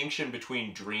distinction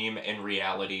between dream and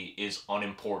reality is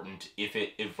unimportant if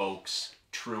it evokes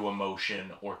true emotion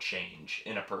or change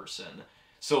in a person.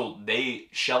 So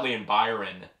Shelley and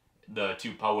Byron, the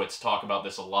two poets, talk about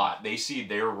this a lot. They see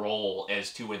their role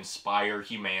as to inspire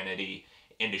humanity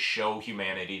and to show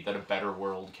humanity that a better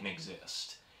world can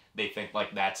exist. They think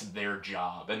like that's their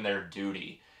job and their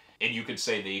duty. And you could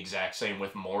say the exact same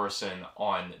with Morrison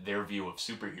on their view of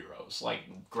superheroes. Like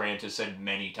Grant has said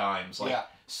many times, like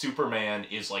Superman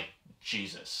is like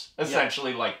Jesus.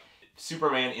 Essentially, like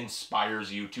Superman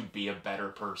inspires you to be a better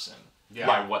person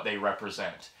by what they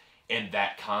represent. And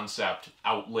that concept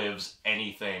outlives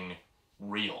anything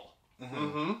real.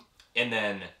 And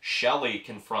then Shelley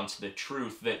confronts the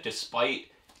truth that despite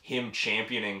him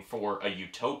championing for a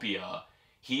utopia,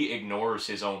 he ignores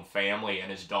his own family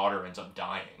and his daughter ends up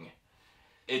dying.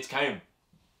 It's kind of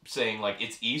saying, like,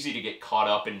 it's easy to get caught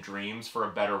up in dreams for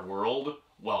a better world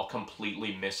while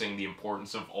completely missing the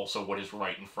importance of also what is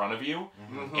right in front of you.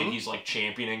 And he's, like,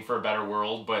 championing for a better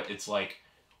world, but it's like,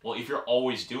 well, if you're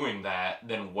always doing that,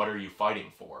 then what are you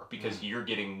fighting for? Because you're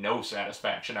getting no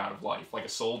satisfaction out of life. Like a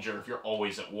soldier, if you're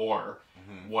always at war,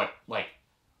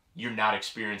 you're not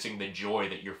experiencing the joy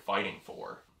that you're fighting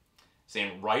for.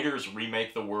 Saying writers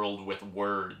remake the world with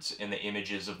words and the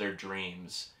images of their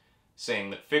dreams, saying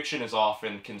that fiction is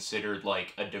often considered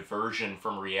like a diversion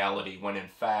from reality when in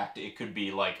fact it could be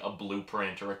like a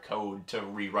blueprint or a code to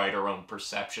rewrite our own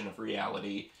perception of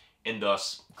reality and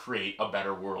thus create a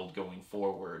better world going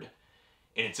forward.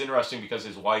 And it's interesting because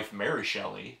his wife, Mary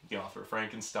Shelley, the author of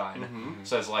Frankenstein,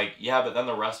 says like, yeah, but then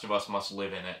the rest of us must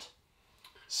live in it.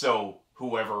 So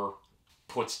whoever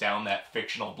puts down that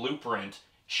fictional blueprint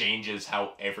changes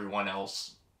how everyone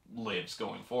else lives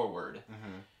going forward.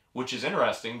 Which is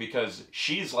interesting because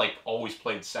she's like always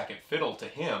played second fiddle to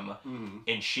him,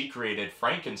 and she created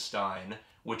Frankenstein,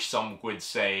 which some would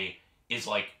say is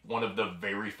like one of the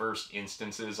very first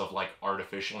instances of like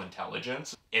artificial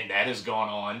intelligence, and that has gone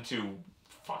on to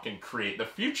fucking create the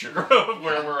future of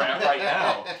where we're at right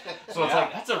now. So it's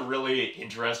like, that's a really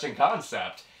interesting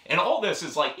concept. And all this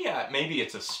is like, yeah, maybe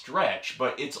it's a stretch,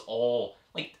 but it's all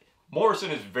like,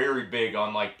 Morrison is very big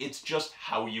on like, it's just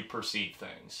how you perceive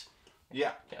things.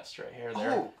 Yeah. Yes, right here,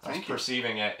 there. Oh, I was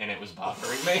perceiving it and it was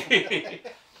bothering me.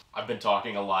 I've been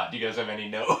talking a lot. Do you guys have any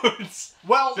notes?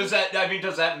 Well, does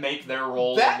that make their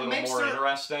role a little more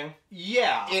interesting?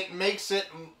 Yeah. It makes it,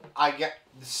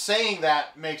 saying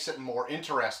that makes it more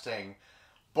interesting,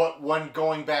 but when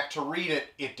going back to read it,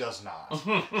 it does not.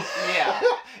 Yeah.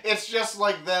 It's just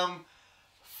like them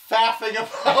faffing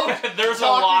about There's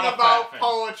talking a lot of about faffing.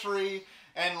 poetry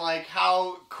and like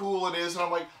how cool it is, and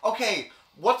I'm like, okay,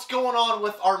 what's going on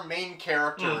with our main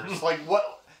characters? Like,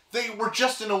 what? They were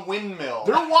just in a windmill.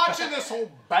 They're watching this whole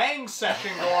bang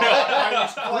session going on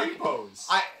behind these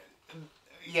creepos.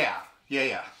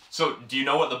 Yeah. So, do you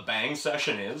know what the bang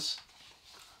session is?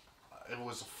 It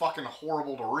was fucking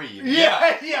horrible to read.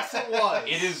 Yeah. Yes, it was.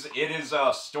 It is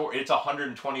a story. It's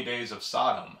 120 Days of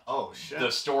Sodom. Oh shit.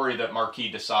 The story that Marquis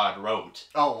de Sade wrote.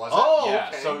 Oh, was it? Oh, Yeah.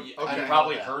 okay. So you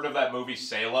probably heard of that movie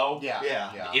Salo. Yeah.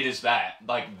 Yeah. It is that.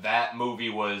 Like, that movie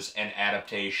was an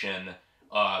adaptation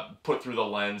put through the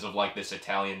lens of like this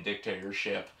Italian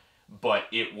dictatorship, but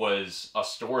it was a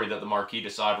story that the Marquis de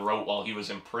Sade wrote while he was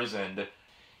imprisoned,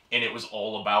 and it was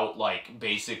all about like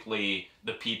basically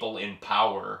the people in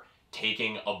power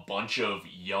taking a bunch of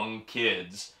young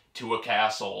kids to a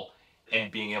castle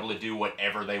and being able to do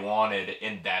whatever they wanted,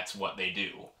 and that's what they do.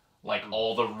 Like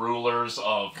all the rulers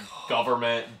of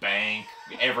government, bank,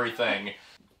 everything.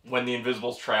 When the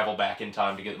Invisibles travel back in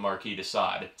time to get the Marquis de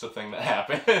Sade, it's a thing that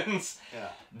happens. Yeah.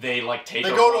 They like take.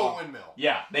 They a go wrong, to a windmill.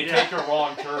 Yeah, they take a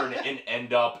wrong turn and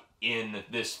end up in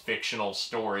this fictional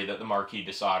story that the Marquis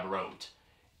de Sade wrote,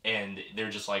 and they're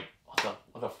just like, what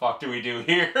the fuck do we do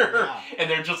here? Yeah. And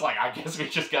they're just like, I guess we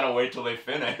just gotta wait till they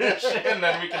finish, and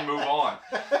then we can move on.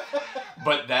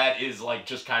 But that is like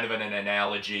just kind of an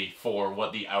analogy for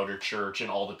what the outer church and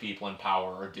all the people in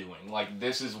power are doing. Like,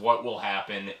 this is what will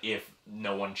happen if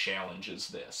no one challenges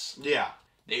this. Yeah.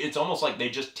 It's almost like they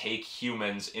just take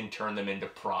humans and turn them into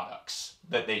products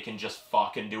that they can just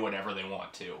fucking do whatever they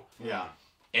want to. Yeah.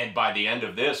 And by the end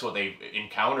of this, what they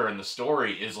encounter in the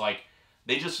story is like,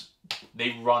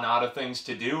 they run out of things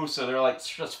to do, so they're like, let's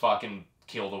just fucking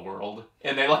kill the world.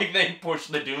 And they push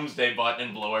the doomsday button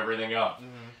and blow everything up.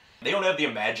 Mm-hmm. They don't have the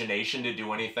imagination to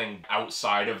do anything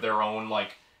outside of their own,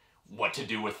 like, what to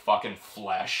do with fucking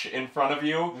flesh in front of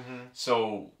you. Mm-hmm.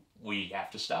 So we have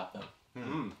to stop them.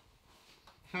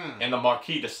 Mm-hmm. And the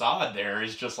Marquis de Sade there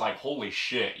is just like, holy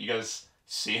shit, you guys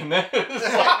seeing this? Like,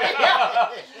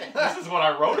 this is what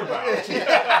I wrote about.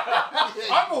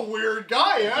 I'm a weird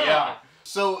guy, yeah.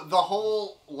 So the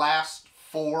whole last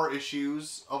 4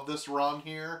 issues of this run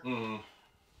here,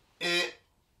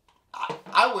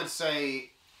 I would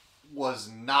say was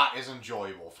not as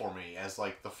enjoyable for me as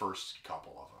like the first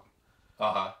couple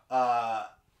of them.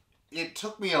 It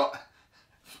took me a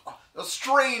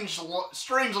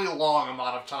strangely long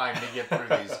amount of time to get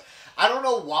through these. I don't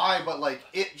know why, but like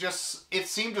it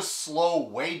seemed to slow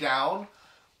way down,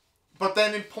 but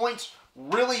then in points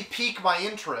really pique my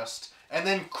interest and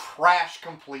then crash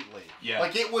completely. Yeah.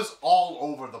 Like it was all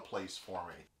over the place for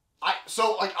me.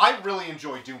 I really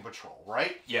enjoy Doom Patrol,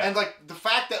 right? Yeah. And like the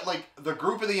fact that like the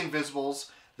group of the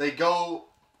Invisibles, they go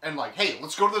and like, hey,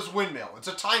 let's go to this windmill. It's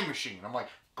a time machine. I'm like,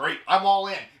 great, I'm all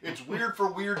in. It's weird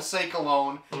for weird's sake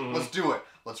alone. Let's do it.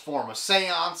 Let's form a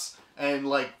seance and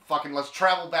like fucking let's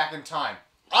travel back in time.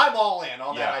 I'm all in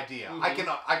on that idea.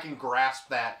 I can grasp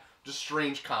that just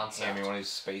strange concept. Hand me one of these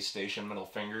space station middle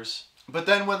fingers. But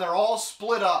then when they're all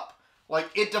split up, like,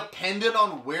 it depended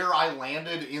on where I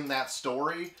landed in that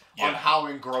story on how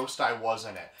engrossed I was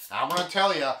in it. Now, I'm going to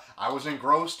tell you, I was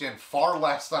engrossed in far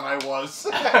less than I was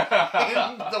in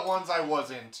the ones I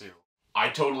was into. I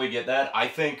totally get that. I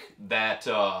think that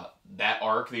that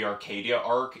arc, the Arcadia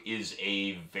arc, is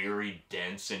a very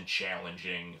dense and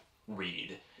challenging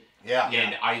read. Yeah.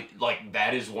 And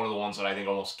that is one of the ones that I think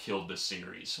almost killed the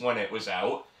series when it was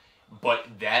out. But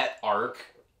that arc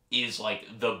is, like,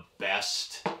 the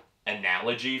best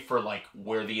analogy for like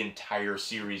where the entire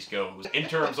series goes in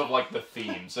terms of like the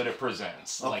themes that it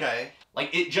presents. Like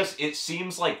it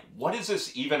seems like, what is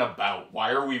this even about?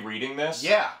 Why are we reading this?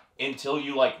 Yeah. Until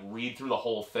you like read through the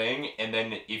whole thing, and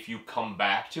then if you come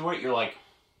back to it, you're like,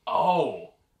 oh,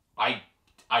 I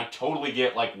totally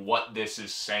get like what this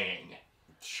is saying.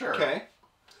 Sure. Okay.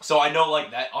 So I know like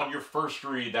that on your first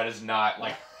read, that is not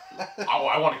like, oh,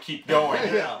 I want to keep going.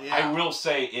 Yeah. I will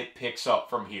say it picks up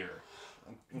from here.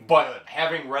 But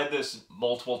having read this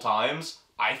multiple times,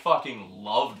 I fucking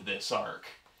loved this arc.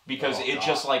 Because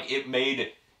just like, it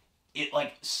made it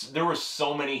like, there were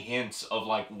so many hints of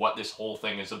like what this whole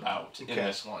thing is about in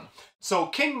this one. So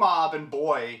King Mob and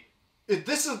Boy,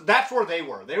 that's where they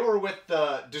were. They were with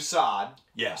the de Sade.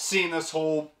 Yeah. Seeing this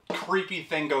whole creepy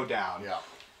thing go down. Yeah.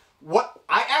 What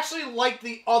I actually liked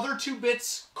the other 2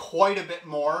 bits quite a bit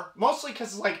more. Mostly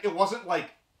because like it wasn't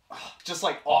like just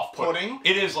like off-putting.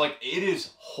 It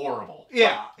is horrible.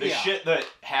 Yeah. Like, the shit that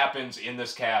happens in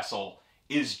this castle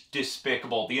is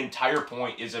despicable. The entire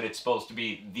point is that it's supposed to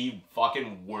be the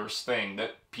fucking worst thing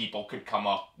that people could come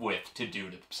up with to do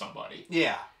to somebody.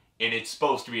 Yeah. And it's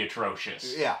supposed to be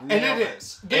atrocious. Yeah. And it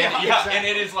is. Exactly. And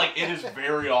it is like, it is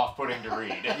very off-putting to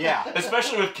read. Yeah.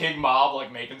 Especially with King Mob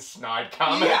like making snide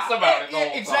comments about it the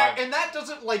whole time. And that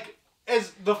doesn't like,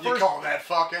 as the first... You call that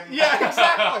fucking... Yeah,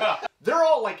 exactly. They're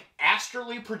all like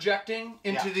astrally projecting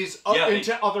into these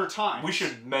into other times. We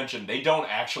should mention they don't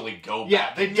actually go back.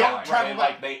 Yeah, they don't travel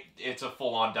back. Like it's a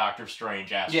full-on Doctor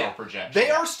Strange astral projection.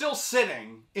 They are still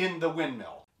sitting in the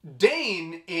windmill.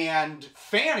 Dane and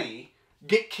Fanny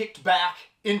get kicked back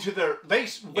into their... They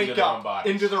wake up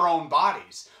into their own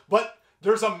bodies. But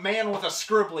there's a man with a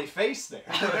scribbly face there.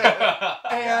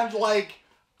 And like...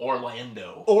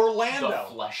 Orlando. Orlando.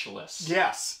 The fleshless.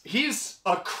 Yes. He's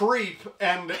a creep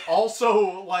and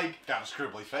also, like... Got a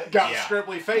scribbly face. Got a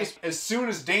scribbly face. As soon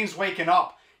as Dane's waking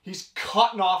up, he's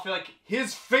cutting off, like,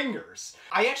 his fingers.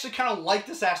 I actually kind of like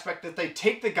this aspect that they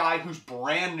take the guy who's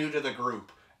brand new to the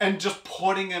group and just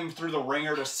putting him through the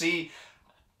ringer to see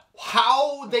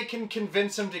how they can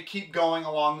convince him to keep going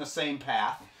along the same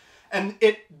path. And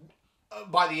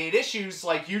by the 8 issues,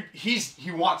 like,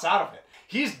 he wants out of it.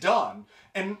 He's done.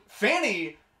 And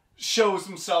Fanny shows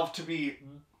himself to be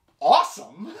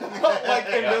awesome. Like,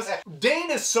 in this.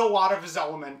 Dane is so out of his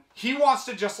element. He wants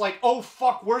to just, like, oh,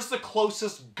 fuck, where's the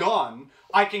closest gun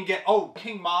I can get? Oh,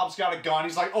 King Mob's got a gun.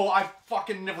 He's like, oh, I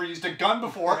fucking never used a gun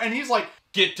before. And he's like,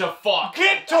 get to fuck.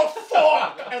 Get to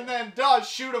fuck! And then does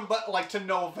shoot him, but, like, to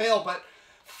no avail. But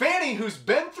Fanny, who's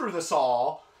been through this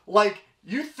all, like,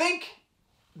 you think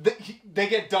that they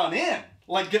get done in.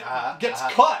 Like, gets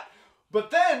cut.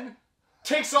 But then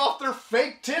takes off their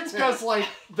fake tits because, like,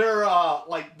 they're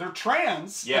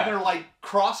trans. Yeah. And they're, like,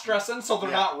 cross-dressing, so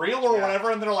they're not real or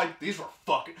whatever. And they're like, this was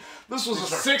a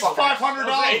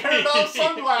 $500 pair of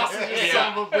sunglasses, you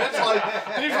son of a bitch.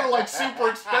 Like, these were, like, super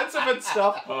expensive and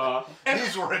stuff. And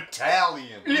these were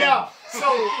Italian. Yeah. So,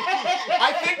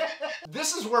 I think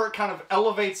this is where it kind of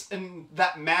elevates in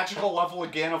that magical level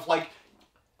again of, like,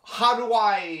 how do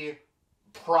I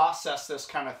process this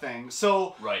kind of thing?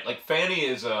 So right, like Fanny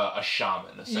is a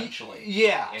shaman essentially.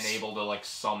 Yeah, and able to like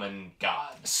summon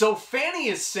gods. So Fanny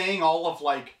is saying all of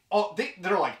like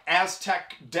they're like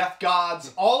Aztec death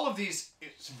gods. All of these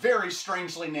very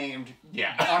strangely named.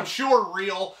 Yeah, I'm sure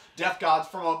real death gods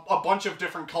from a bunch of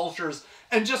different cultures,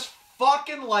 and just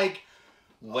fucking like.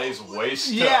 Lays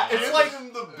waste. Yeah, it's like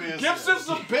the business. Gives us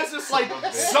the business. Like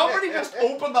somebody just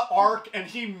opened the ark and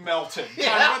he melted,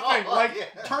 kind of a thing.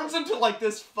 Like turns into like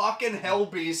this fucking hell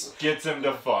beast. Gets him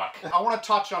to fuck. I want to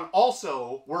touch on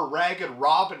also where Ragged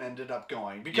Robin ended up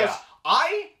going because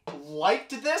I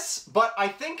liked this, but I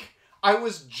think I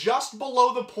was just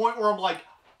below the point where I'm like,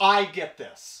 I get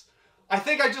this. I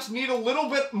think I just need a little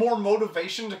bit more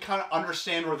motivation to kind of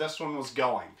understand where this one was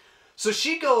going. So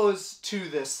she goes to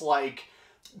this like.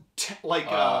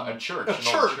 A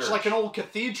church, like an old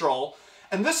cathedral,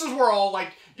 and this is where all like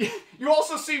you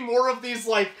also see more of these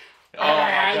like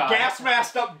gas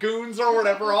masked up goons or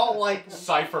whatever, all like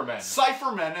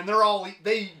cyphermen, and they're all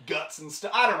they eat guts and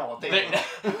stuff. I don't know what they do.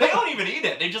 They don't even eat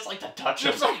it. They just like to touch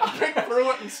it. Just like pick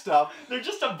through it and stuff. They're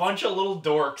just a bunch of little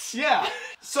dorks. Yeah.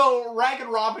 So Ragged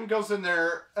Robin goes in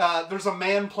there. There's a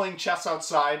man playing chess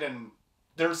outside, and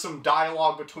there's some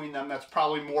dialogue between them that's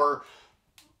probably more.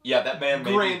 Yeah, that man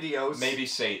grandiose. Maybe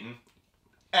Satan.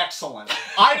 Excellent.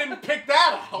 I didn't pick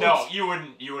that out. No, you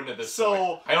wouldn't at this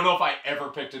point. I don't know if I ever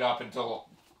picked it up until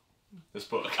this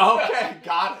book. Okay,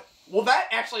 got it. Well, that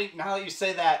actually, now that you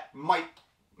say that, might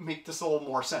make this a little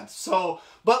more sense. So,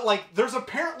 but like, there's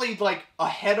apparently like a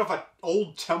head of an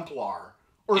old Templar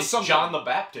or something. John the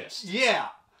Baptist. Yeah.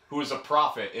 Who was a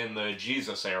prophet in the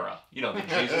Jesus era. You know, the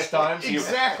Jesus times.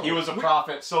 Exactly. He was a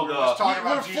prophet, so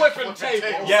we're flipping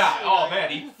tables. Yeah, oh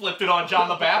man, he flipped it on John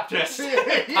the Baptist.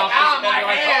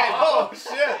 Oh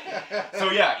shit.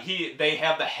 So yeah, they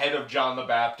have the head of John the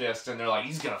Baptist, and they're like,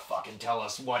 he's gonna fucking tell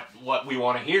us what we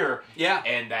want to hear. Yeah.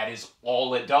 And that is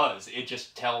all it does.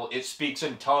 It speaks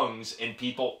in tongues, and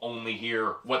people only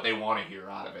hear what they want to hear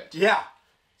out of it. Yeah.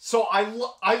 So I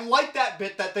like that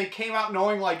bit that they came out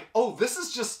knowing like, oh, this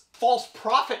is just false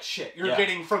prophet shit you're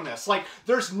getting from this. Like,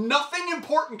 there's nothing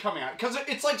important coming out. Because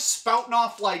it's like spouting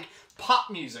off like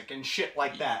pop music and shit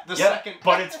like that.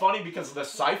 But it's funny because the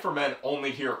cyphermen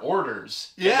only hear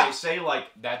orders. Yeah. And they say like,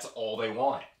 that's all they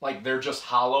want. Like, they're just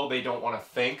hollow. They don't want to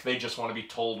think. They just want to be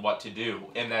told what to do.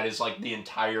 And that is like the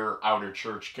entire outer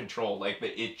church control. Like,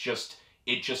 it just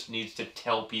needs to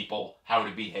tell people how to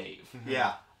behave.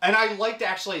 Yeah. And I liked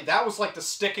actually, that was like the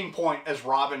sticking point as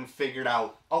Robin figured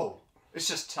out, oh, it's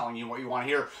just telling you what you want to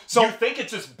hear. So you think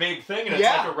it's this big thing and it's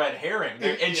like a red herring.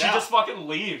 And she just fucking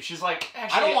leaves. She's like,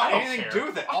 actually, I don't want anything to do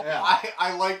with it.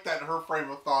 I like that her frame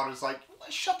of thought is like,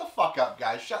 shut the fuck up,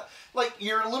 guys. Like,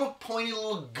 your little pointy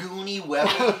little goony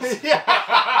weapons.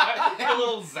 Your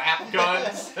little zap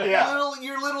guns.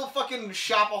 Your little fucking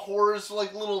shop of horrors,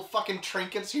 like little fucking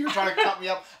trinkets here trying to cut me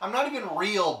up. I'm not even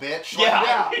real, bitch.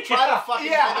 Like, try to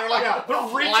fucking they're like they're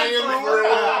reaching through it or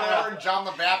whatever, and John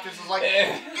the Baptist is like,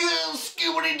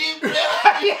 Scooby-Doo,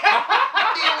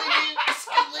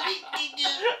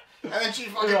 and then she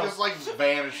fucking just like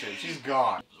vanishes. She's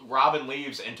gone. Robin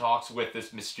leaves and talks with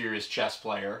this mysterious chess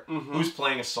player who's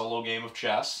playing a solo game of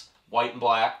chess. White and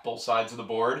black, both sides of the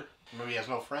board. Maybe he has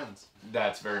no friends.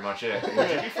 That's very much it. Would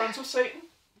you be friends with Satan?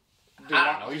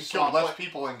 I don't know, you killed less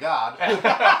people than God.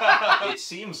 It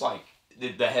seems like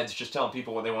the head's just telling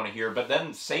people what they want to hear, but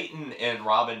then Satan and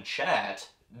Robin chat.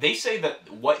 They say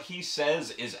that what he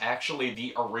says is actually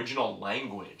the original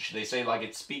language. They say, like,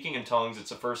 it's speaking in tongues,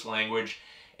 it's the first language,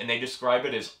 and they describe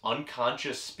it as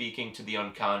unconscious speaking to the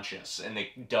unconscious, and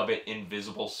they dub it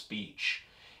invisible speech.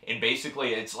 And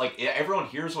basically, it's like, everyone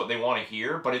hears what they want to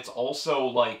hear, but it's also,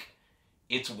 like,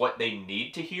 it's what they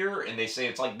need to hear, and they say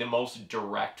it's, like, the most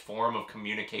direct form of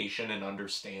communication and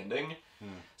understanding.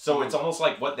 So it's almost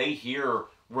like what they hear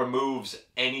removes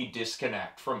any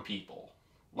disconnect from people.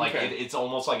 Like, it's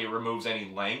almost like it removes any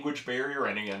language barrier,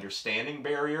 any understanding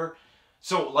barrier.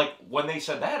 So, like, when they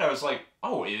said that, I was like,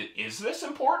 oh, is this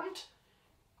important?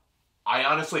 I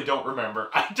honestly don't remember.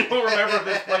 I don't remember if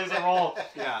this plays a role.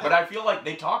 Yeah. But I feel like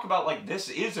they talk about, like, this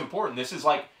is important. This is,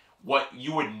 like, what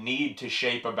you would need to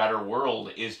shape a better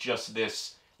world is just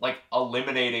this, like,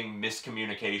 eliminating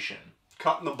miscommunication.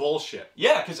 Cutting the bullshit.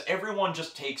 Yeah, because everyone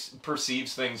just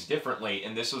perceives things differently,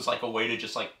 and this was like a way to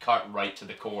just like cut right to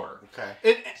the core.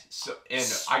 Okay.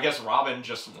 And I guess Robin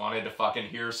just wanted to fucking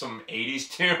hear some 80s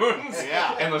tunes.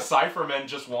 Yeah. And the Cyphermen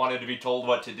just wanted to be told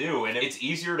what to do. And it's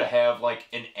easier to have like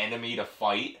an enemy to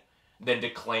fight than to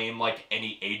claim like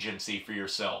any agency for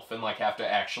yourself and like have to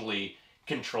actually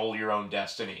control your own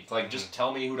destiny. It's like, just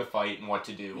tell me who to fight and what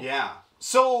to do. Yeah.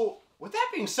 So with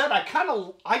that being said, I kind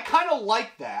of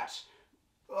like that.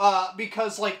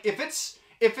 Because like if it's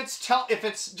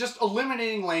just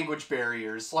eliminating language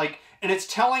barriers, like, and it's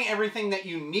telling everything that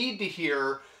you need to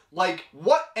hear, like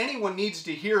what anyone needs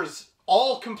to hear is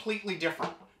all completely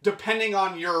different depending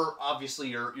on your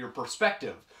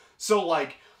perspective. So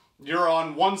like you're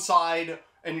on one side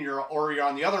and you're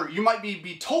on the other, you might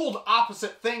be told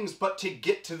opposite things, but to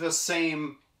get to the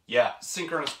same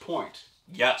synchronous point.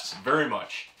 Yes, very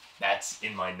much. That's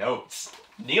in my notes.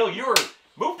 Neil, you were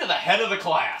moved to the head of the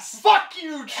class. Fuck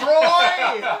you, Troy!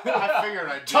 I figured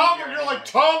I'd do Tom, you're like,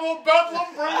 Tom of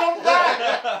Bedlam, bring him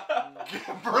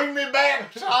back! Bring me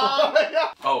back, Tom!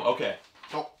 Oh, okay.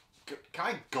 Can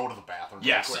I go to the bathroom?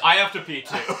 Yes, I have to pee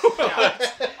too. Yeah,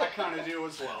 I kind of do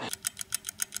as well.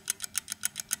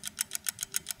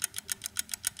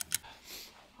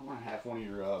 I'm gonna have one of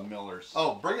your Millers.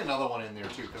 Oh, bring another one in there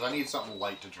too, because I need something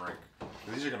light to drink.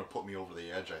 These are gonna put me over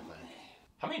the edge, I think.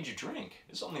 How many did you drink?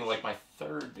 It's only like my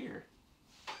third beer.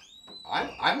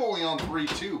 I'm only on 3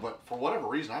 too, but for whatever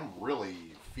reason, I'm really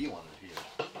feeling it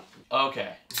here.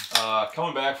 Okay.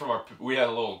 Coming back from we had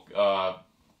a little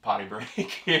potty break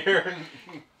here.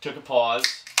 Took a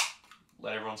pause.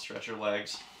 Let everyone stretch their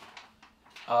legs.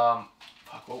 Fuck,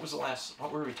 what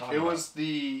were we talking about? It was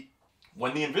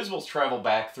when the Invisibles travel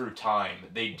back through time,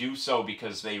 they do so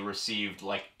because they received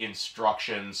like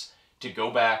instructions to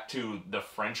go back to the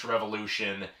French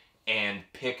Revolution and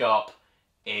pick up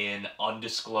an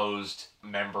undisclosed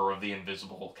member of the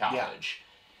Invisible College.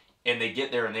 Yeah. And they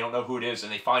get there and they don't know who it is,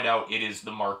 and they find out it is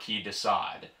the Marquis de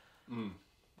Sade.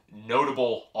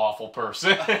 Notable, awful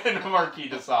person, Marquis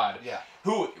de Sade. Yeah.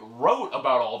 Who wrote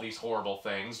about all these horrible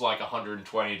things, like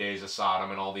 120 Days of Sodom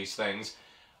and all these things.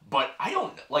 But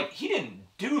he didn't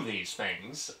do these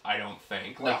things, I don't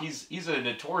think. Like, he's a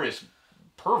notorious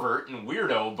pervert and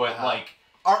weirdo, but like,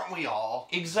 aren't we all?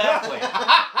 Exactly.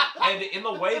 And in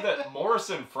the way that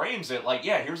Morrison frames it, like,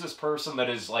 yeah, here's this person that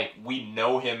is like, we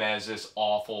know him as this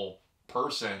awful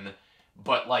person,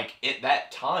 but like at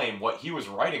that time what he was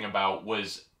writing about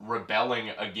was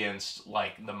rebelling against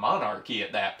like the monarchy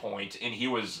at that point, and he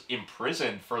was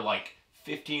imprisoned for like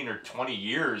 15 or 20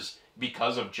 years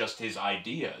because of just his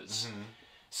ideas.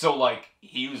 So, like,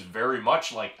 he was very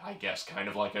much, like, I guess, kind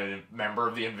of like a member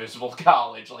of the Invisible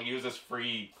College. Like, he was this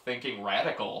free-thinking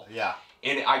radical. Yeah.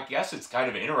 And I guess it's kind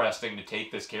of interesting to take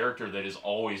this character that has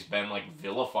always been, like,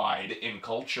 vilified in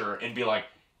culture and be like,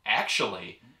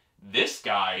 actually, this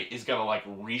guy is going to, like,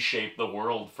 reshape the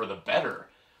world for the better.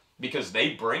 Because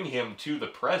they bring him to the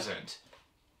present,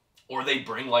 or they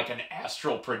bring, like, an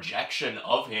astral projection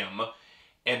of him,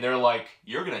 and they're like,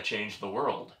 you're going to change the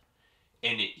world.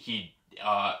 And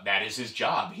that is his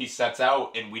job. He sets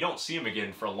out, and we don't see him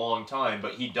again for a long time,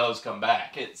 but he does come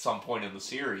back at some point in the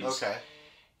series. Okay.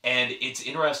 And it's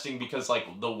interesting because,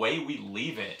 like, the way we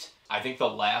leave it, I think the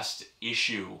last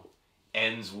issue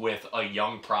ends with a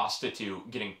young prostitute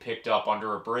getting picked up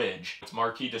under a bridge. It's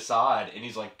Marquis de Sade, and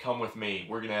he's like, come with me.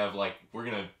 We're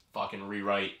gonna fucking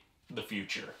rewrite the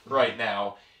future right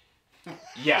now.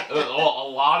 Yeah, a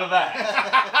lot of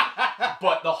that.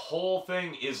 But the whole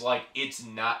thing is like, it's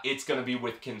gonna be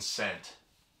with consent.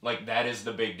 Like, that is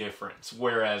the big difference.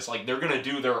 Whereas, like, they're gonna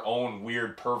do their own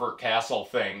weird pervert castle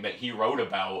thing that he wrote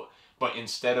about, but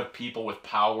instead of people with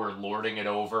power lording it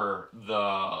over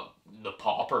the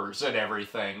paupers and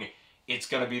everything, it's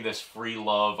going to be this free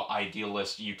love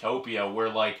idealist utopia where,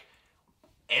 like,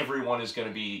 everyone is going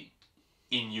to be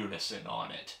in unison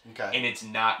on it. Okay. And it's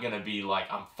not going to be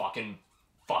like, I'm fucking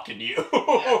you.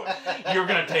 You're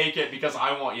going to take it because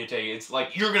I want you to take it. It's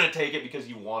like, you're going to take it because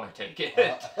you want to take it.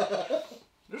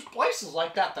 There's places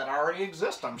like that already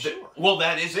exist, I'm sure. Well,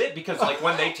 that is it, because, like,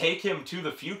 when they take him to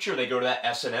the future, they go to that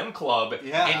S&M club,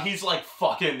 and he's, like,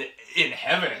 fucking in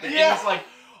heaven. And he's like,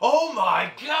 oh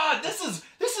my god, this is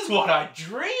what I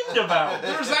dreamed about.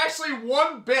 There's actually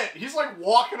one bit. He's like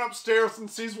walking upstairs and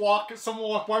sees someone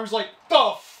walk by. He's like,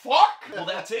 the fuck? Well,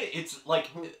 that's it. It's like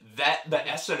that. The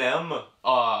S&M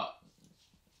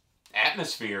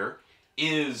atmosphere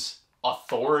is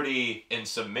authority and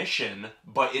submission,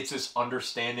 but it's this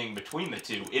understanding between the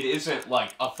two. It isn't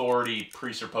like authority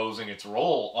presupposing its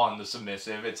role on the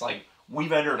submissive. It's like,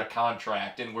 we've entered a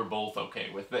contract and we're both okay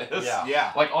with this.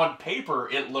 Yeah. Like, on paper,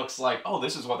 it looks like, oh,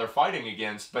 this is what they're fighting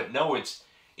against, but no, it's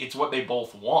what they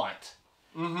both want.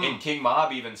 Mm-hmm. And King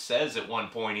Mob even says at one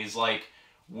point, he's like,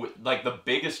 the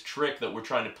biggest trick that we're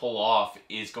trying to pull off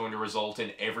is going to result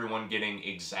in everyone getting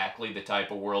exactly the type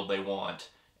of world they want,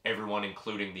 everyone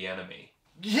including the enemy.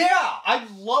 Yeah, I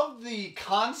love the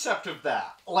concept of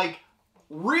that. Like,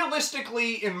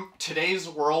 realistically, in today's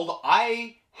world,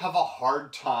 I have a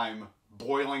hard time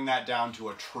boiling that down to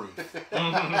a truth.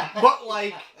 But,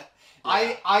 like,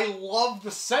 I love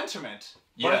the sentiment,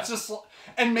 but it's just,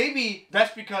 and maybe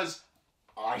that's because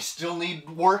I still need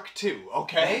work too,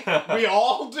 okay? We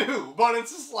all do, but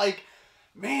it's just like,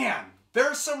 man,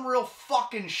 there's some real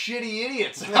fucking shitty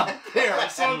idiots out there.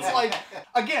 So it's like,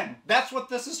 again, that's what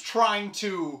this is trying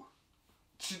to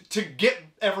get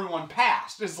everyone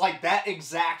past, is like that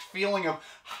exact feeling of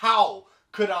how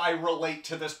could I relate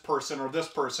to this person or this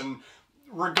person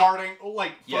regarding,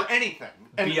 like, for anything.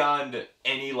 And beyond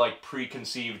any, like,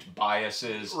 preconceived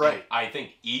biases, right? And I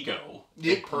think ego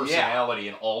and personality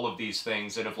and all of these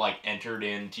things that have, like, entered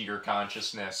into your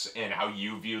consciousness and how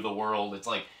you view the world. It's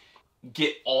like,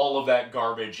 get all of that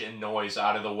garbage and noise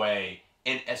out of the way.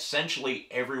 And essentially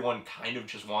everyone kind of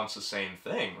just wants the same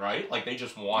thing, right? Like, they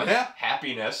just want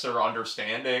happiness or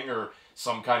understanding or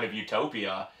some kind of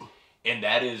utopia. And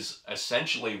that is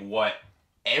essentially what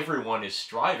everyone is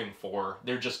striving for.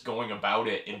 They're just going about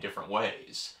it in different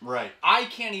ways. Right. I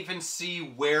can't even see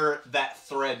where that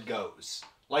thread goes.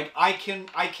 Like, I can't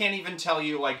even tell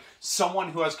you, like, someone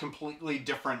who has completely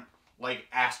different, like,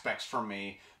 aspects from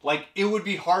me. Like, it would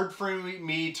be hard for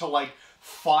me to, like,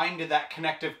 find that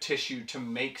connective tissue to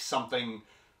make something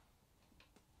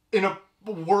in a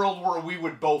world where we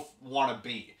would both want to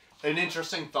be. An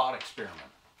interesting thought experiment.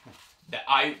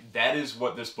 That is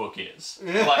what this book is.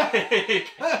 Like,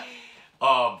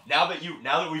 now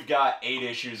that we've got 8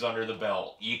 issues under the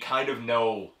belt, you kind of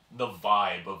know the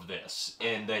vibe of this,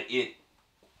 and that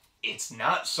it's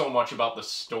not so much about the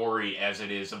story as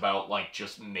it is about, like,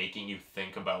 just making you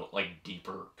think about, like,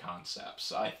 deeper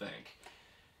concepts, I think.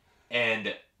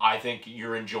 And I think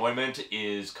your enjoyment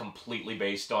is completely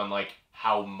based on, like,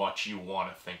 how much you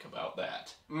want to think about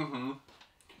that. Mm-hmm.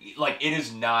 Like, it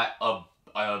is not a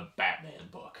Batman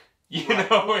book. You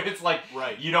know, it's like,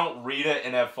 you don't read it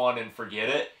and have fun and forget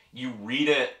it. You read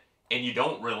it and you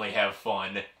don't really have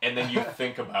fun, and then you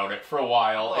think about it for a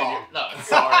while, and you're... No,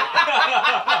 sorry.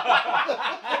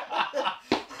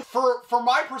 For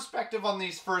my perspective on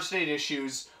these first 8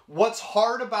 issues, what's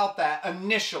hard about that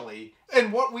initially,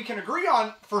 and what we can agree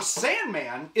on for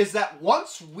Sandman, is that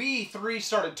once we 3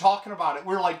 started talking about it,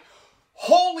 we were like,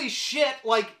 holy shit,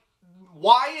 like,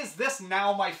 why is this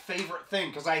now my favorite thing?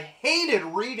 Because I hated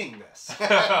reading this. But,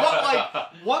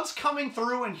 like, once coming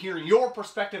through and hearing your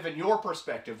perspective and your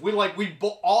perspective, we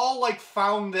all, like,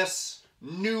 found this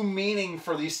new meaning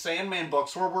for these Sandman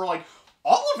books where we're like,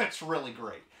 all of it's really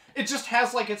great. It just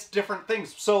has, like, its different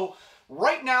things. So,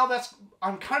 right now,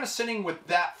 I'm kind of sitting with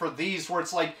that for these, where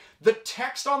it's like, the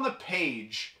text on the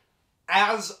page,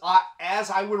 as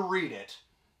I would read it,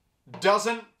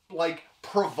 doesn't, like,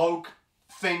 provoke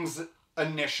things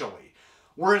initially,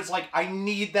 where it's like, I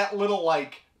need that little,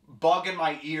 like, bug in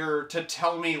my ear to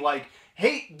tell me, like,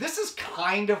 hey, this is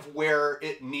kind of where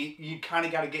you kind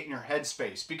of got to get in your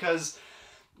headspace, because,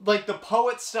 like, the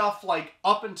poet stuff, like,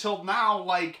 up until now,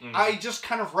 like, I just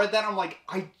kind of read that, I'm like,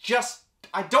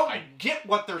 I don't get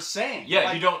what they're saying. Yeah,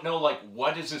 like, you don't know, like,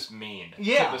 what does this mean to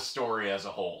the story as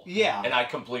a whole? Yeah. And I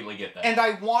completely get that. And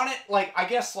I want it, like, I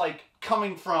guess, like,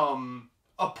 coming from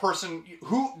a person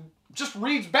who just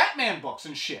reads Batman books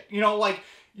and shit. You know, like,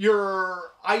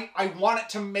 I want it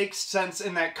to make sense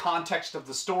in that context of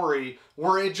the story,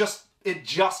 where it just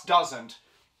doesn't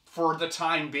for the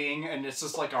time being, and it's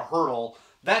just like a hurdle.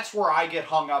 That's where I get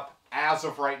hung up as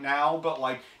of right now, but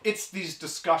like it's these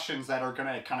discussions that are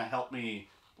gonna kind of help me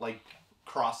like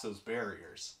cross those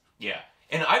barriers. Yeah.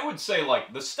 And I would say,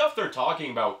 like, the stuff they're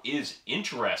talking about is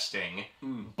interesting,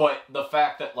 but the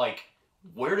fact that, like,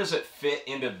 where does it fit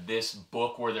into this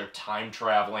book where they're time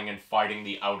traveling and fighting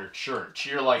the outer church?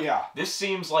 You're like, this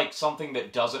seems like something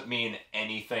that doesn't mean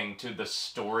anything to the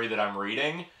story that I'm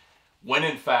reading, when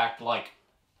in fact, like,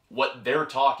 what they're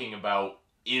talking about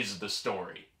is the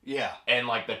story. Yeah. And,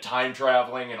 like, the time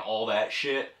traveling and all that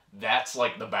shit, that's,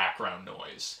 like, the background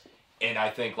noise. And I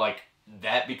think, like,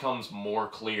 that becomes more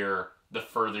clear the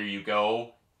further you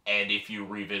go, and if you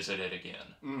revisit it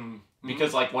again.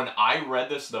 Because, like, when I read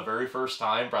this the very first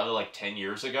time, probably, like, 10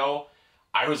 years ago,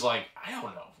 I was like, I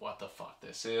don't know what the fuck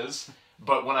this is.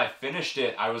 But when I finished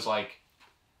it, I was like,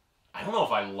 I don't know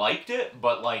if I liked it,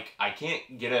 but, like, I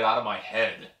can't get it out of my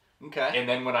head. Okay. And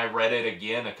then when I read it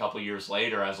again a couple years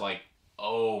later, I was like,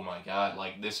 oh my god,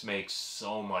 like, this makes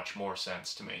so much more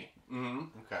sense to me.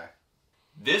 Okay.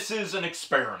 This is an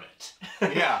experiment.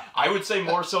 Yeah. I would say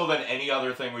more so than any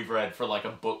other thing we've read for, like, a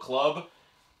book club.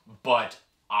 But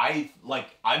I've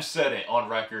said it on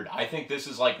record, I think this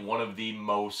is, like, one of the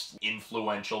most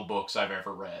influential books I've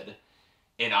ever read.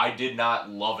 And I did not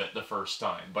love it the first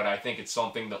time. But I think it's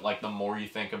something that, like, the more you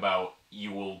think about,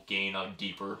 you will gain a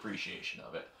deeper appreciation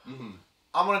of it.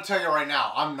 I'm going to tell you right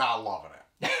now, I'm not loving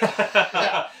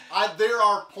it. There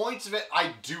are points of it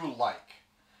I do like.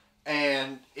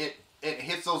 And it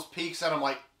hits those peaks and I'm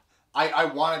like, I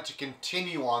wanted to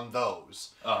continue on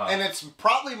those. And it's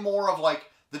probably more of like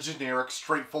the generic,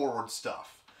 straightforward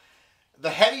stuff. The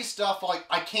heady stuff, like,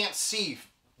 I can't see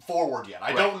forward yet.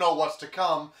 I don't know what's to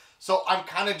come. So I'm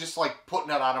kind of just like putting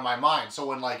it out of my mind. So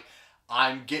when like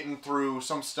I'm getting through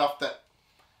some stuff that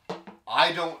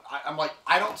I'm like,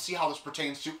 I don't see how this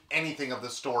pertains to anything of the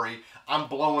story. I'm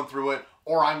blowing through it,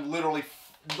 or I'm literally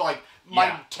like,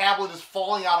 my tablet is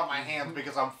falling out of my hands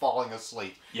because I'm falling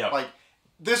asleep. Like,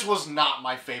 this was not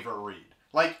my favorite read.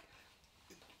 Like,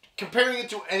 comparing it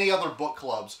to any other book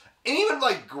clubs, and even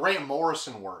like Grant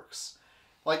Morrison works,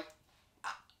 like,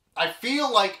 I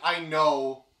feel like I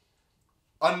know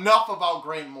enough about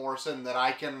Grant Morrison that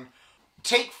I can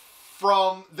take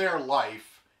from their life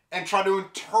and try to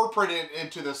interpret it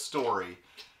into the story.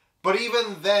 But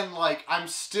even then, like, I'm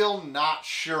still not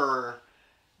sure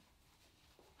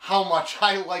how much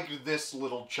I liked this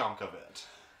little chunk of it.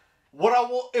 What I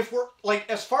will, if we're, like,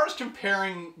 as far as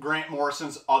comparing Grant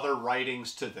Morrison's other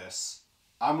writings to this,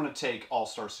 I'm going to take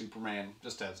All-Star Superman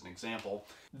just as an example.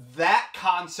 That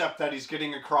concept that he's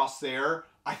getting across there,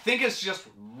 I think is just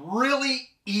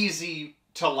really easy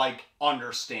to, like,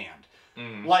 understand.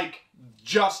 Like,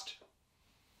 just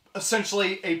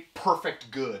essentially a perfect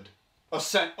good.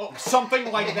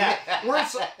 Something like that. Where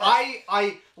it's,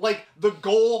 I like, the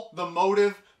goal, the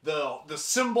motive, the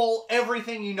symbol,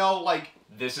 everything, you know, like,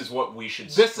 this is what we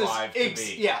should strive to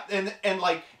be. Yeah, and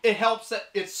like, it helps that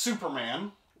it's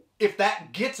Superman. If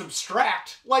that gets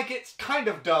abstract, like it kind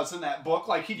of does in that book,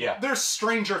 like there's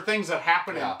stranger things that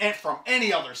happen from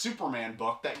any other Superman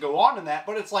book that go on in that,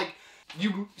 but it's like,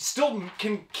 you still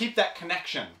can keep that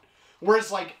connection.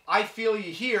 Whereas, like, I feel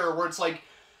you here, where it's like,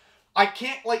 I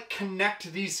can't, like,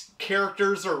 connect these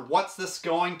characters or what's this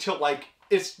going to, like,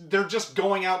 they're just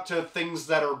going out to things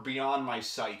that are beyond my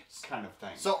sight, kind of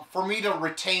thing. So, for me to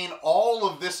retain all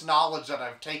of this knowledge that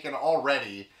I've taken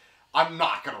already, I'm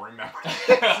not going to remember.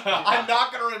 I'm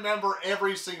not going to remember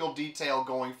every single detail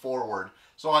going forward.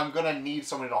 So I'm going to need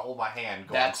somebody to hold my hand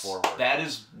going forward. That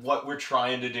is what we're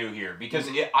trying to do here. Because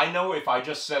I know if I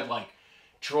just said, like,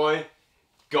 Troy,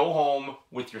 go home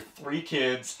with your 3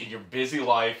 kids in your busy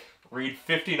life, read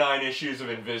 59 issues of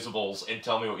Invisibles, and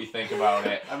tell me what you think about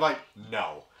it. I'm like,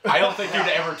 no. I don't think you'd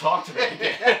ever talk to me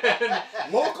again.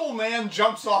 Local man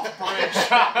jumps off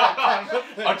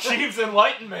bridge. Achieves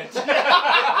enlightenment.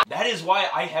 That is why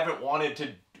I haven't wanted to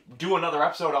do another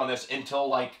episode on this until,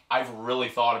 like, I've really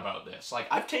thought about this. Like,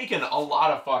 I've taken a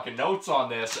lot of fucking notes on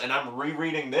this, and I'm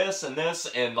rereading this,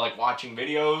 and like, watching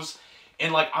videos,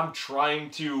 and, like, I'm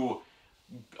trying to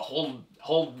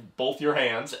hold both your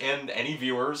hands, and any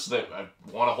viewers that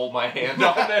want to hold my hand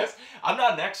on this. I'm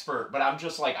not an expert, but I'm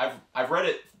just like, I've read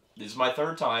it. This is my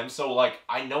 3rd time, so, like,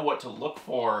 I know what to look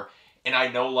for, and I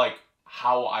know, like,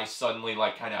 how I suddenly,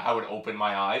 like, kind of how it opened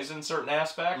my eyes in certain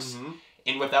aspects.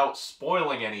 And without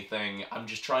spoiling anything, I'm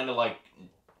just trying to, like,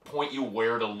 point you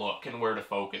where to look and where to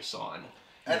focus on.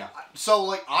 And so,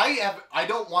 like, I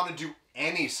don't want to do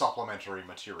any supplementary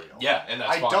material. Yeah, and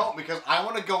that's fine. I don't, because I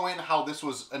want to go in how this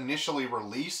was initially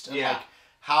released, and like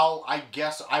how I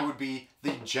guess I would be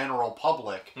the general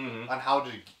public on how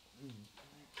to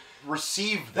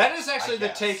receive That this, is actually I the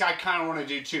guess. take I kind of want to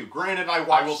do too. Granted, I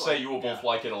watched. I will say you will both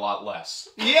like it a lot less.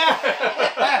 Yeah.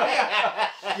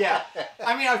 Yeah.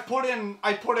 I mean, I put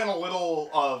in a little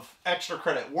of extra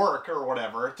credit work or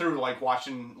whatever through like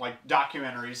watching like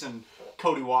documentaries, and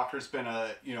Cody Walker's been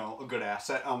a good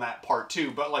asset on that part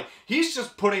too. But like he's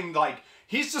just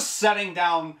setting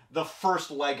down the first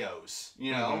Legos,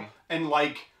 and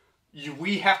like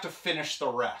we have to finish the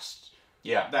rest.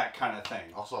 Yeah. That kind of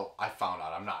thing. Also, I found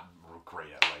out I'm not great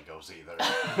at Legos either.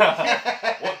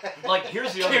 Well, like,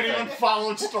 here's the other Can't thing. even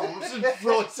follow it's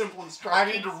really simple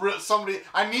instructions.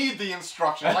 I need the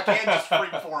instructions. I can't just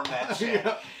freeform that shit.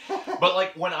 But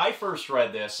like when I first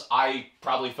read this, I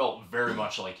probably felt very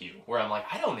much like you, where I'm like,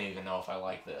 I don't even know if I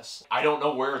like this. I don't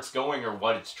know where it's going or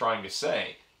what it's trying to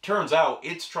say. Turns out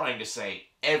it's trying to say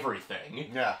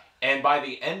everything. Yeah. And by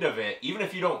the end of it, even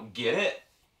if you don't get it,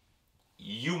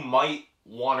 you might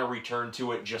want to return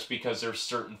to it just because there's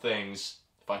certain things,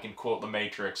 if I can quote The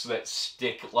Matrix, that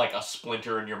stick like a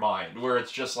splinter in your mind, where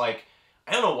it's just like,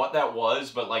 I don't know what that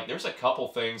was, but like there's a couple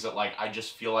things that like I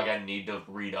just feel like I need to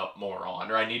read up more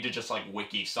on, or I need to just like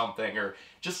wiki something, or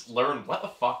just learn what the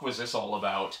fuck was this all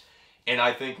about. And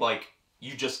I think like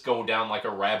you just go down like a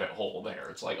rabbit hole there.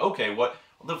 It's like, okay, what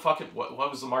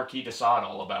was the Marquis de Sade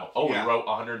all about? Oh, Yeah. He wrote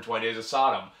 120 Days of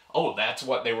Sodom. Oh, that's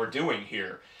what they were doing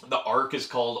here. The arc is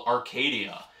called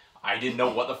Arcadia. I didn't know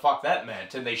what the fuck that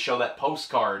meant. And they show that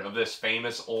postcard of this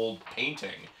famous old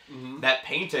painting. Mm-hmm. That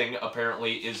painting,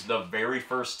 apparently, is the very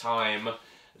first time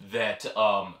that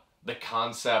the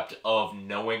concept of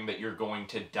knowing that you're going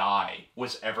to die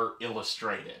was ever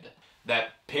illustrated.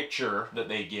 That picture that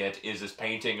they get is this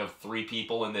painting of three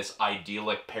people in this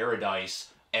idyllic paradise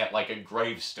at, like, a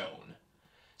gravestone.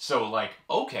 So, like,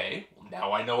 okay,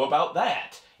 now I know about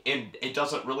that. And it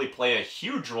doesn't really play a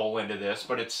huge role into this,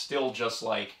 but it's still just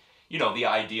like, the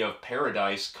idea of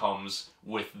paradise comes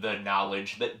with the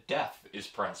knowledge that death is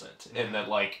present. Mm-hmm. And that,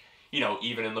 like,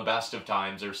 even in the best of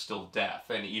times, there's still death.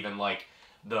 And even, like,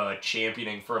 the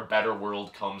championing for a better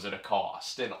world comes at a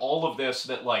cost. And all of this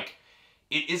that, like,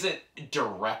 it isn't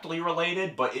directly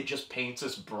related, but it just paints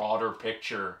this broader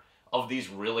picture of these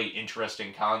really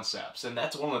interesting concepts. And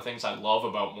that's one of the things I love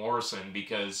about Morrison,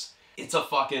 because it's a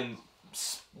fucking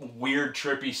weird,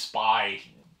 trippy spy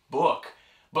book,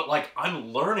 but like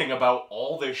I'm learning about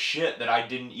all this shit that I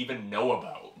didn't even know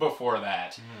about before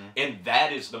that. Mm-hmm. And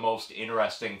that is the most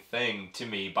interesting thing to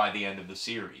me by the end of the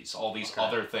series. All these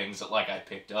other things that like I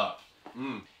picked up.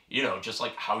 Just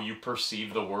like how you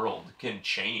perceive the world can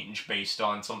change based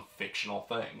on some fictional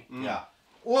thing. Yeah.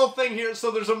 Little thing here, so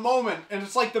there's a moment, and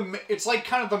it's like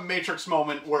kind of the Matrix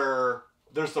moment where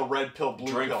there's the red pill,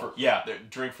 blue pill.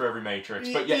 Drink for every Matrix.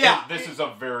 But this is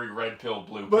a very red pill,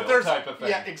 blue pill type of thing.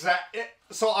 Yeah, exactly.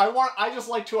 So I just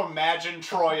like to imagine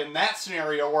Troy in that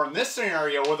scenario, or in this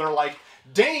scenario where they're like,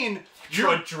 Dane,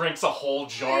 Troy drinks a whole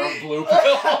jar of blue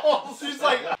pills. He's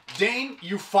like, Dane,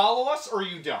 you follow us or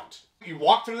you don't. You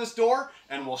walk through this door,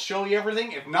 and we'll show you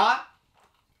everything. If not,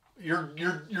 you're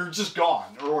just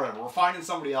gone, or whatever. We're finding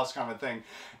somebody else, kind of thing.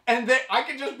 And I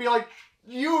could just be like,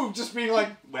 you just being like,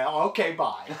 well, okay,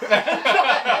 bye.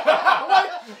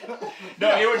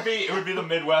 No, it would be the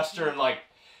Midwestern, like,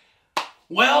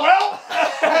 well.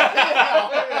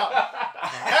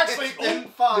 Actually, it's been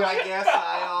fun, I guess.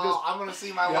 I'm gonna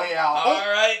see my way out.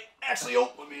 All right. Actually,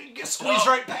 let me get squeezed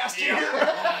right past you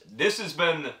here. This has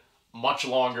been much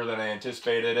longer than I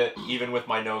anticipated it. Even with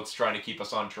my notes trying to keep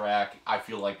us on track, I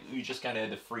feel like we just kind of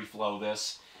had to free flow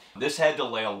this. This had to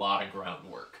lay a lot of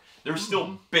groundwork. There's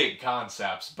still big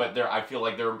concepts, but I feel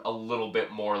like they're a little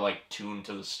bit more like tuned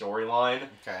to the storyline.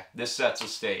 Okay. This sets a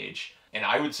stage. And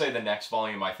I would say the next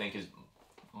volume I think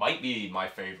might be my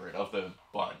favorite of the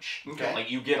bunch. Okay. Like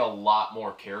you get a lot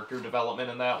more character development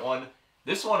in that one.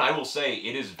 This one, I will say,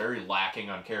 it is very lacking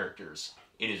on characters.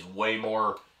 It is way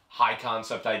more high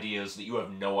concept ideas that you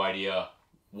have no idea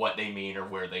what they mean or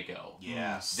where they go.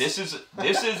 Yes. This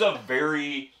is a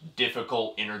very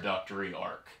difficult introductory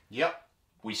arc. Yep.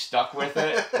 We stuck with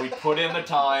it. We put in the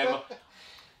time.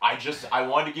 I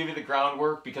wanted to give you the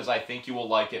groundwork because I think you will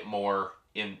like it more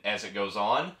as it goes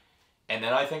on. And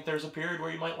then I think there's a period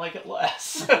where you might like it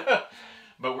less.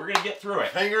 But we're going to get through it.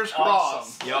 Fingers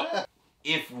crossed. Awesome. Yep.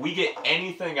 If we get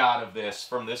anything out of this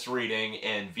from this reading,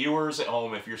 and viewers at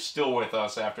home, if you're still with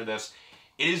us after this,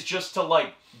 it is just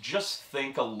to just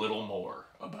think a little more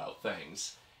about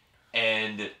things.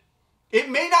 And it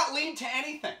may not lead to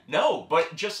anything. No,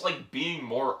 but just like being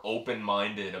more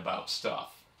open-minded about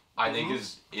stuff, I think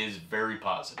is very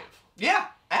positive. Yeah,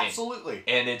 absolutely.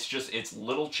 And it's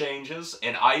little changes.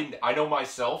 And I know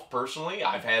myself personally,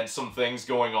 I've had some things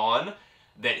going on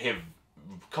that have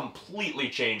completely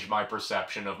changed my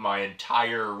perception of my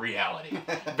entire reality,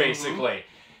 basically.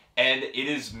 And it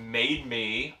has made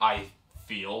me, I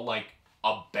feel, like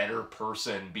a better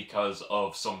person because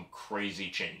of some crazy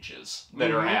changes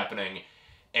that are happening.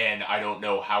 And I don't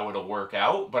know how it'll work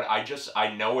out, but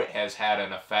I know it has had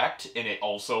an effect, and it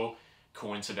also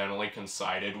coincidentally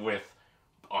coincided with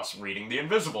us reading The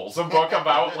Invisibles, a book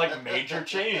about, like, major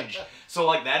change. So,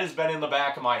 like, that has been in the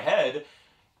back of my head,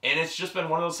 and it's just been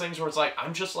one of those things where it's like,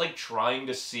 I'm just, like, trying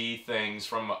to see things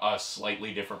from a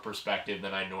slightly different perspective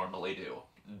than I normally do.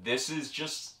 This is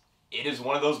just, it is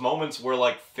one of those moments where,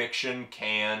 like, fiction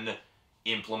can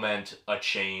implement a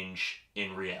change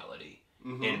in reality.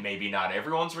 And maybe not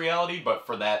everyone's reality, but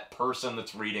for that person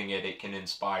that's reading it, it can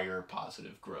inspire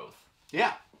positive growth.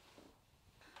 Yeah.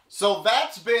 So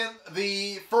that's been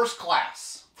the first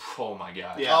class Oh my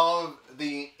god. Yeah. of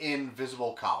the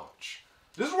Invisible College.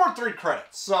 This is worth 3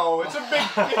 credits, so it's a big,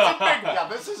 Yeah,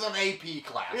 this is an AP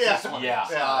class. Yeah. This one Yeah.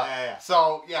 is. Yeah.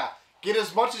 So, yeah, get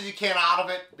as much as you can out of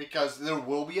it, because there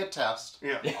will be a test.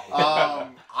 Yeah.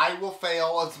 I will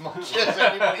fail as much as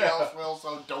anybody else will,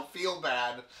 so don't feel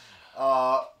bad.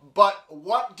 But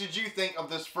what did you think of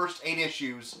this first 8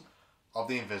 issues of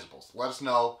The Invisibles? Let us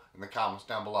know in the comments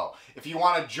down below. If you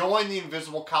want to join the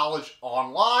Invisible College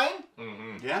online,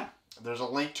 Yeah. there's a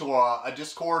link to a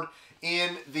Discord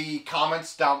in the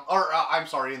comments down,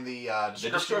 in the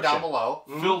description down below.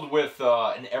 Filled with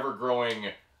an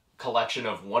ever-growing collection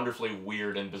of wonderfully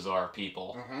weird and bizarre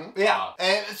people. Yeah.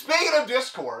 And speaking of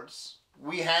Discords,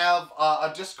 we have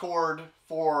a Discord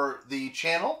for the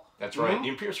channel. That's right, the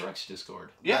IMPERIUS REX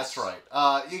Discord. Yes. That's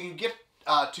right. You can get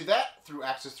to that through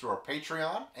access through our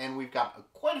Patreon, and we've got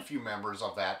quite a few members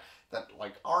of that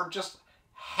like are just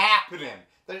happening.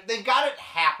 They've got it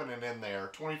happening in there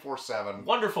 24/7.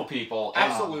 Wonderful people.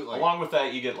 And Absolutely. along with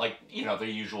that, you get, like, you know, the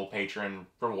usual patron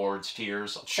rewards,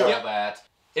 tiers, Sure. all that.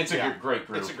 It's a great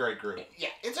group. It's a great group. Yeah,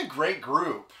 it's a great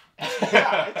group.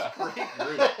 Yeah, it's a great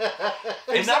group.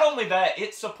 And not only that,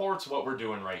 it supports what we're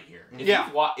doing right here.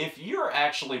 If you're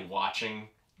actually watching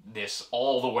this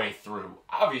all the way through,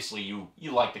 obviously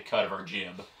you like the cut of our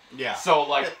jib. Yeah. So,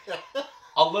 like,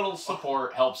 a little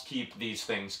support helps keep these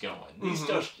things going. These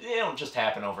they don't just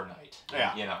happen overnight.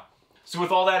 Yeah. You know. So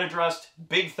with all that addressed,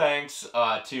 big thanks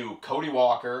to Cody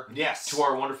Walker. Yes. To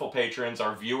our wonderful patrons,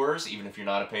 our viewers, even if you're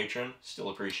not a patron, still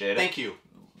appreciate it. Thank you.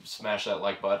 Smash that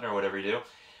like button or whatever you do.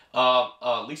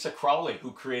 Lisa Crowley,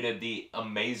 who created the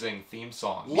amazing theme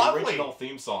song. Lovely. The original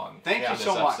theme song. Thank you for this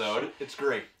so much. episode. It's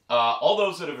great. All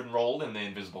those that have enrolled in the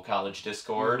Invisible College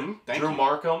Discord. Thank Drew you.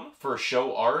 Markham for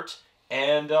show art.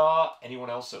 And anyone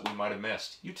else that we might have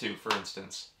missed. You two, for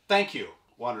instance. Thank you.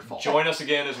 Wonderful. Join us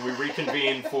again as we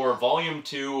reconvene for Volume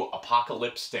 2,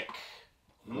 Apocalyptic.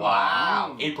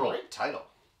 Wow. April. Great title.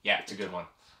 Yeah, it's a good one.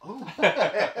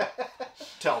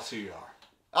 Tell us who you are.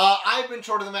 I've been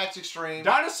Short of the Max Extreme.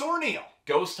 Dinosaur Neil.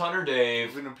 Ghost Hunter Dave.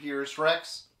 I've been IMPERIUS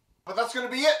REX. But that's going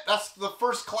to be it. That's the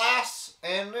first class,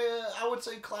 and I would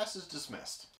say class is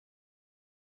dismissed.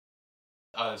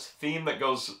 A theme that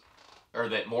goes, or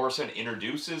that Morrison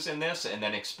introduces in this and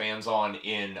then expands on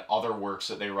in other works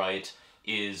that they write,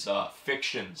 is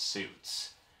fiction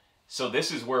suits. So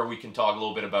this is where we can talk a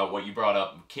little bit about what you brought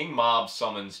up. King Mob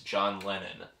summons John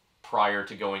Lennon prior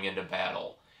to going into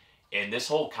battle. And this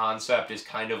whole concept is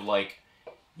kind of like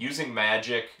using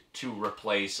magic to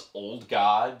replace old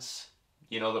gods,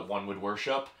 you know, that one would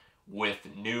worship, with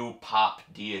new pop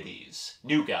deities,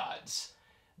 new gods,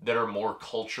 that are more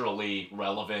culturally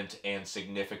relevant and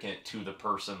significant to the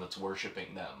person that's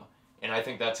worshiping them. And I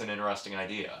think that's an interesting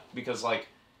idea. Because, like,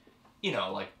 you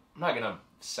know, like, I'm not gonna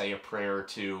say a prayer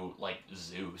to, like,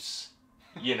 Zeus,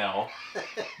 you know?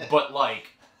 But, like,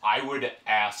 I would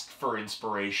ask for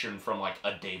inspiration from, like,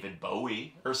 a David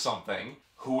Bowie or something.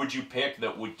 Who would you pick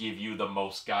that would give you the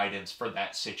most guidance for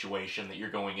that situation that you're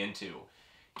going into?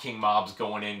 King Mob's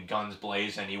going in guns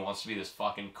blazing. He wants to be this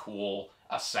fucking cool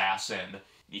assassin.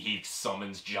 He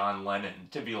summons John Lennon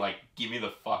to be like, give me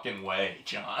the fucking way,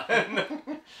 John.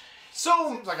 So,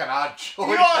 Seems like an odd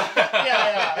choice.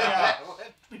 yeah.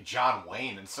 Be John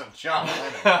Wayne instead of John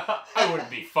Lennon. I wouldn't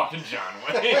be fucking John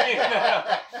Wayne.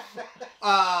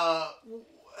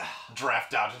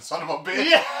 Draft dodging son of a bitch.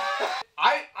 Yeah.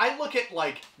 I look at,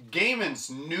 like, Gaiman's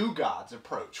New Gods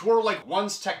approach, where, like,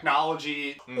 one's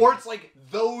technology, or it's, like,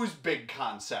 those big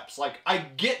concepts. Like, I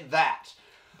get that.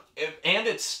 And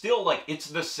it's still, like, it's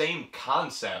the same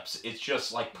concepts. It's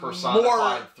just, like,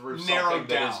 personified through something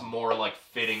that is more, like,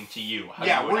 fitting to you.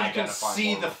 Yeah, where you can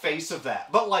see the face of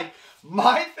that. But, like,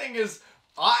 my thing is,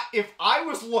 if I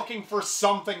was looking for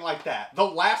something like that, the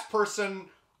last thing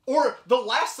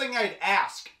I'd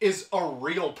ask is a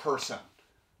real person.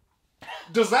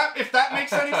 If that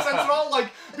makes any sense at all?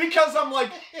 Like, because I'm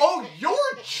like, oh,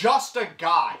 you're just a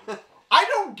guy. I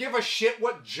don't give a shit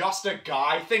what just a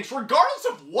guy thinks, regardless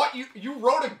of what you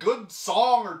wrote a good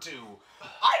song or two.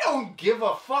 I don't give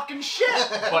a fucking shit.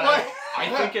 But like, I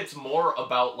think it's more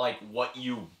about like what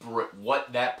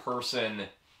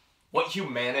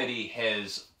humanity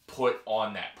has put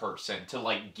on that person to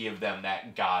like give them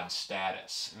that God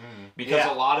status. Because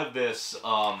a lot of this,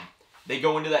 they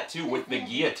go into that too with the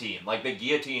guillotine. Like the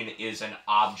guillotine is an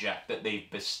object that they've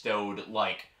bestowed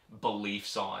like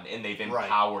beliefs on, and they've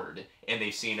empowered, and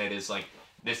they've seen it as like,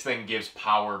 this thing gives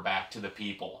power back to the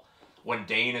people. When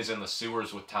Dane is in the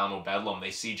sewers with Tom O'Bedlam,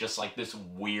 they see just like this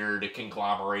weird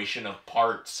conglomeration of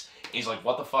parts. He's like,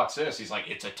 what the fuck's this? He's like,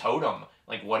 it's a totem.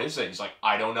 Like, what is it? He's like,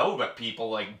 I don't know, but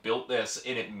people like built this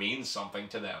and it means something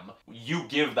to them. You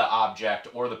give the object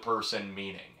or the person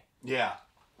meaning. Yeah.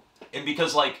 And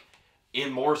because like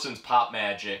in Morrison's pop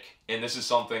magic, and this is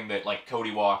something that like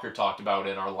Cody Walker talked about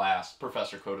in our last,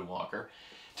 Professor Cody Walker,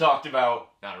 talked about,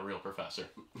 not a real professor,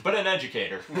 but an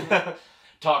educator,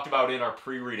 talked about in our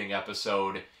pre-reading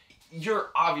episode,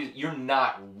 you're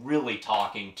not really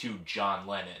talking to John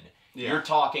Lennon. Yeah. You're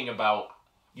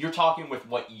talking with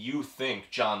what you think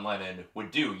John Lennon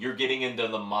would do. You're getting into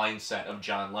the mindset of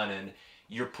John Lennon.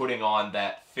 You're putting on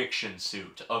that fiction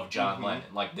suit of John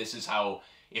Lennon. Like, this is how,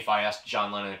 if I ask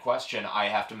John Lennon a question, I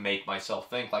have to make myself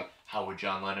think, like, how would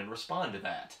John Lennon respond to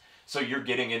that? So you're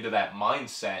getting into that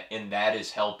mindset, and that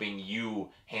is helping you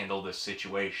handle this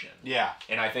situation. Yeah.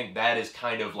 And I think that is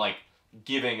kind of like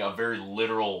giving a very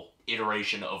literal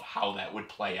iteration of how that would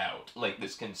play out, like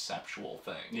this conceptual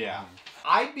thing. Yeah.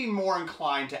 I'd be more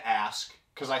inclined to ask,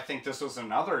 because I think this is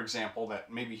another example that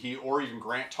maybe he or even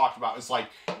Grant talked about, is like,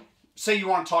 say you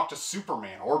want to talk to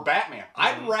Superman or Batman.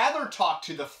 I'd rather talk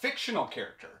to the fictional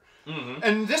character.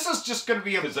 And this is just going to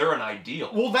be because they're an ideal.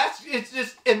 Well, that's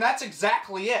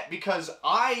exactly it. Because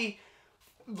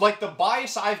the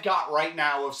bias I've got right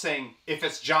now of saying, if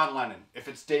it's John Lennon, if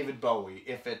it's David Bowie,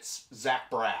 if it's Zach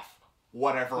Braff,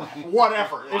 whatever.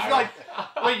 It's like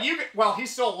he's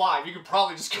still alive. You could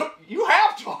probably just go. You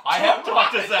have talked. I have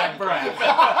talked to Zach Braff.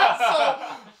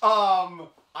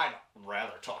 I'd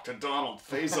rather talk to Donald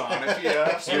Faison if you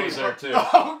ask me. He was there too.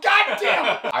 Oh, God damn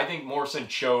it! I think Morrison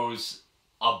chose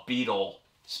a Beatle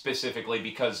specifically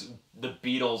because the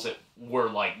Beatles were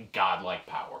like godlike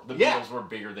power. The Beatles were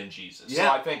bigger than Jesus. So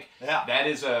I think that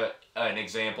is an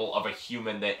example of a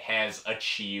human that has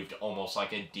achieved almost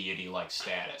like a deity-like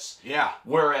status. Yeah.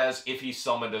 Whereas if he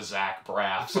summoned a Zach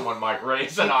Braff, someone might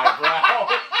raise an eyebrow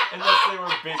unless they were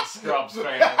big Scrubs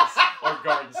fans or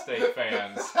Garden State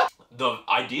fans. The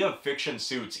idea of fiction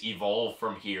suits evolved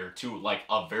from here to like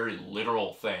a very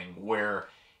literal thing where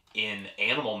in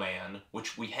Animal Man,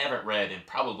 which we haven't read and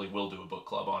probably will do a book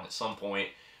club on at some point,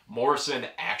 Morrison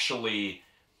actually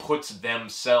puts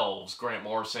themselves, Grant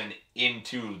Morrison,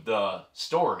 into the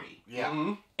story.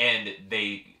 Yeah. And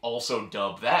they also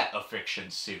dub that a fiction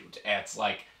suit. It's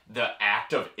like the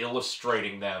act of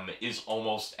illustrating them is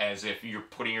almost as if you're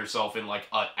putting yourself in like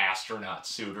an astronaut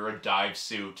suit or a dive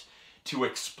suit to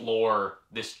explore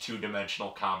this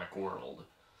two-dimensional comic world,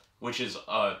 which is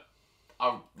a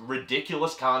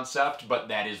ridiculous concept, but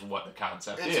that is what the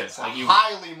concept is. It's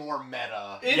highly more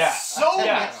meta. It's so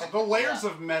meta. The layers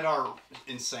of meta are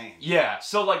insane. Yeah,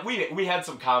 so like we had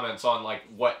some comments on like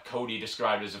what Cody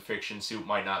described as a fiction suit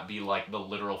might not be like the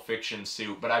literal fiction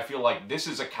suit, but I feel like this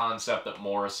is a concept that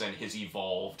Morrison has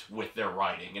evolved with their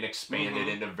writing and expanded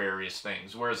into various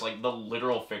things, whereas like the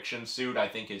literal fiction suit I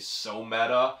think is so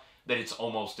meta that it's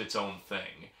almost its own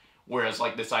thing. Whereas,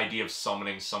 like, this idea of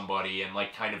summoning somebody and,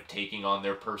 like, kind of taking on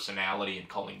their personality and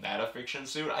calling that a fiction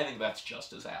suit, I think that's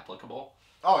just as applicable.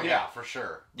 Oh, yeah, for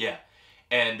sure. Yeah.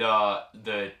 And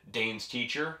the Dane's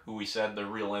teacher, who we said the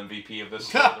real MVP of this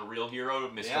story, the real hero,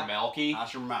 Mr. Malky.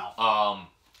 Not your mouth.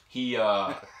 He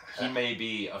may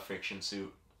be a fiction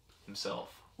suit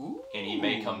himself. Ooh. And he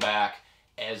may come back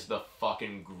as the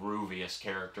fucking grooviest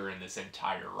character in this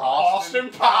entire run. Austin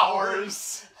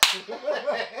Powers!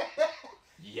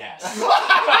 Yes.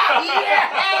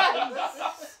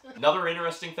 Yes! Another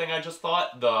interesting thing I just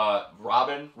thought, the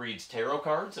Robin reads tarot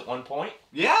cards at one point.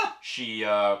 Yeah. She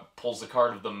pulls the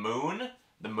card of the moon.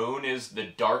 The moon is the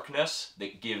darkness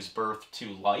that gives birth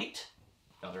to light.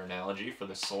 Another analogy for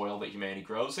the soil that humanity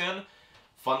grows in.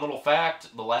 Fun little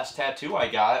fact, the last tattoo I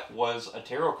got was a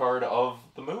tarot card of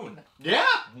the moon. Yeah.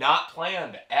 Not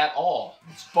planned at all,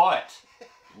 but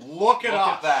look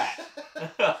at that.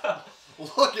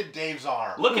 Look at Dave's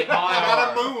arm. Look at my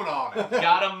arm. Got a moon on it.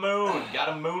 Got a moon. Got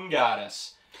a moon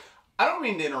goddess. I don't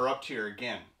mean to interrupt here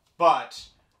again, but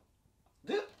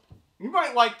You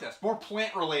might like this. More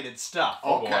plant-related stuff.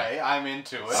 Okay, I'm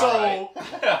into it. So,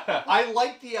 I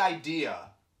like the idea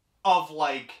of,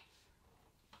 like,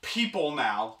 people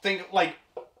now. Think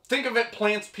of it,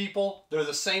 plants, people. They're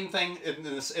the same thing in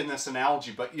this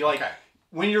analogy, but you like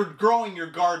when you're growing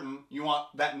your garden, you want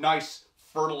that nice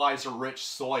fertilizer-rich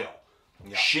soil.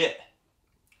 Yeah. Shit.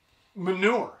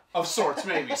 Manure of sorts,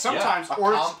 maybe. Sometimes,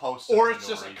 or it's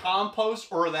just a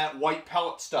compost or that white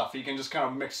pellet stuff you can just kind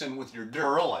of mix in with your dirt.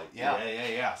 Perlite,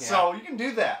 Yeah. So you can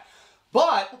do that.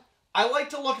 But I like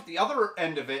to look at the other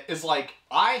end of it is like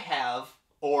I have,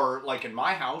 or like in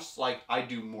my house, like I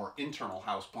do more internal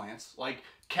house plants, like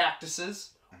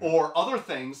cactuses or other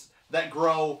things that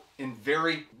grow in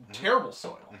very terrible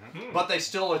soil, but they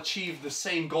still achieve the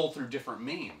same goal through different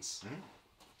means.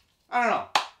 I don't know.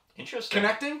 Interesting.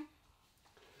 Connecting?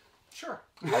 Sure.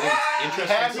 I think it's interesting.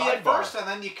 You had me at first, and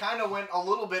then you kind of went a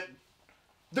little bit.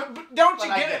 Don't you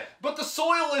get it? But the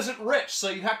soil isn't rich, so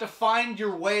you have to find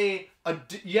your way.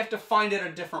 You have to find it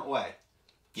a different way.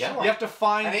 Yeah. Sure. You have to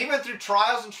find. And even through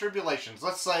trials and tribulations,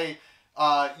 let's say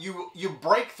you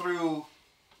break through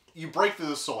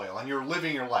the soil, and you're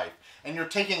living your life, and you're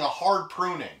taking a hard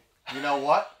pruning. You know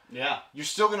what? Yeah. You're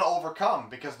still going to overcome,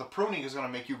 because the pruning is going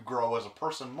to make you grow as a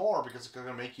person more, because it's going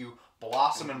to make you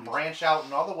blossom and branch out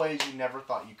in other ways you never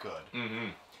thought you could.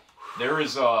 There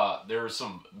are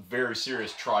some very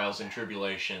serious trials and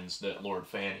tribulations that Lord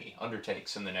Fanny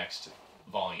undertakes in the next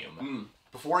volume.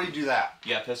 Before you do that.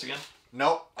 Yeah, piss again?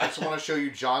 Nope. I just want to show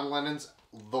you John Lennon's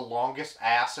The Longest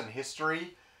Ass in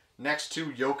History next to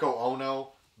Yoko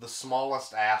Ono, The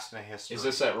Smallest Ass in History. Is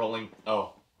this that rolling...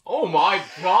 Oh my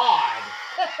god!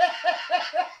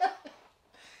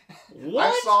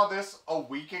 What? I saw this a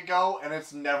week ago, and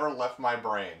it's never left my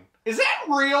brain. Is that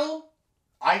real?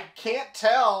 I can't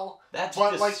tell. That's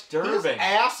but disturbing. Like, his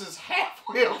ass is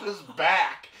halfway up his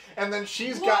back, and then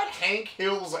she's got Hank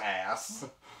Hill's ass.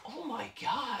 Oh my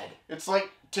god. It's like,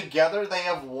 together they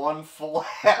have one full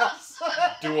ass.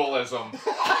 Dualism.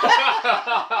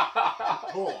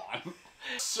 Hold on.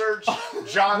 Search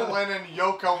John Lennon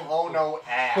Yoko Ono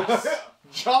ass.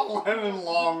 John Lennon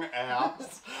long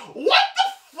ass. What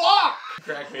the fuck?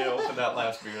 Crack me to open that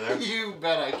last beer there. You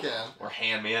bet I can. Or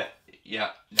hand me it. Yeah.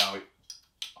 No.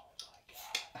 Oh my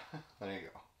god. There you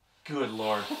go. Good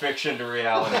lord. Fiction to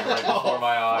reality right before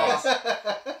my eyes.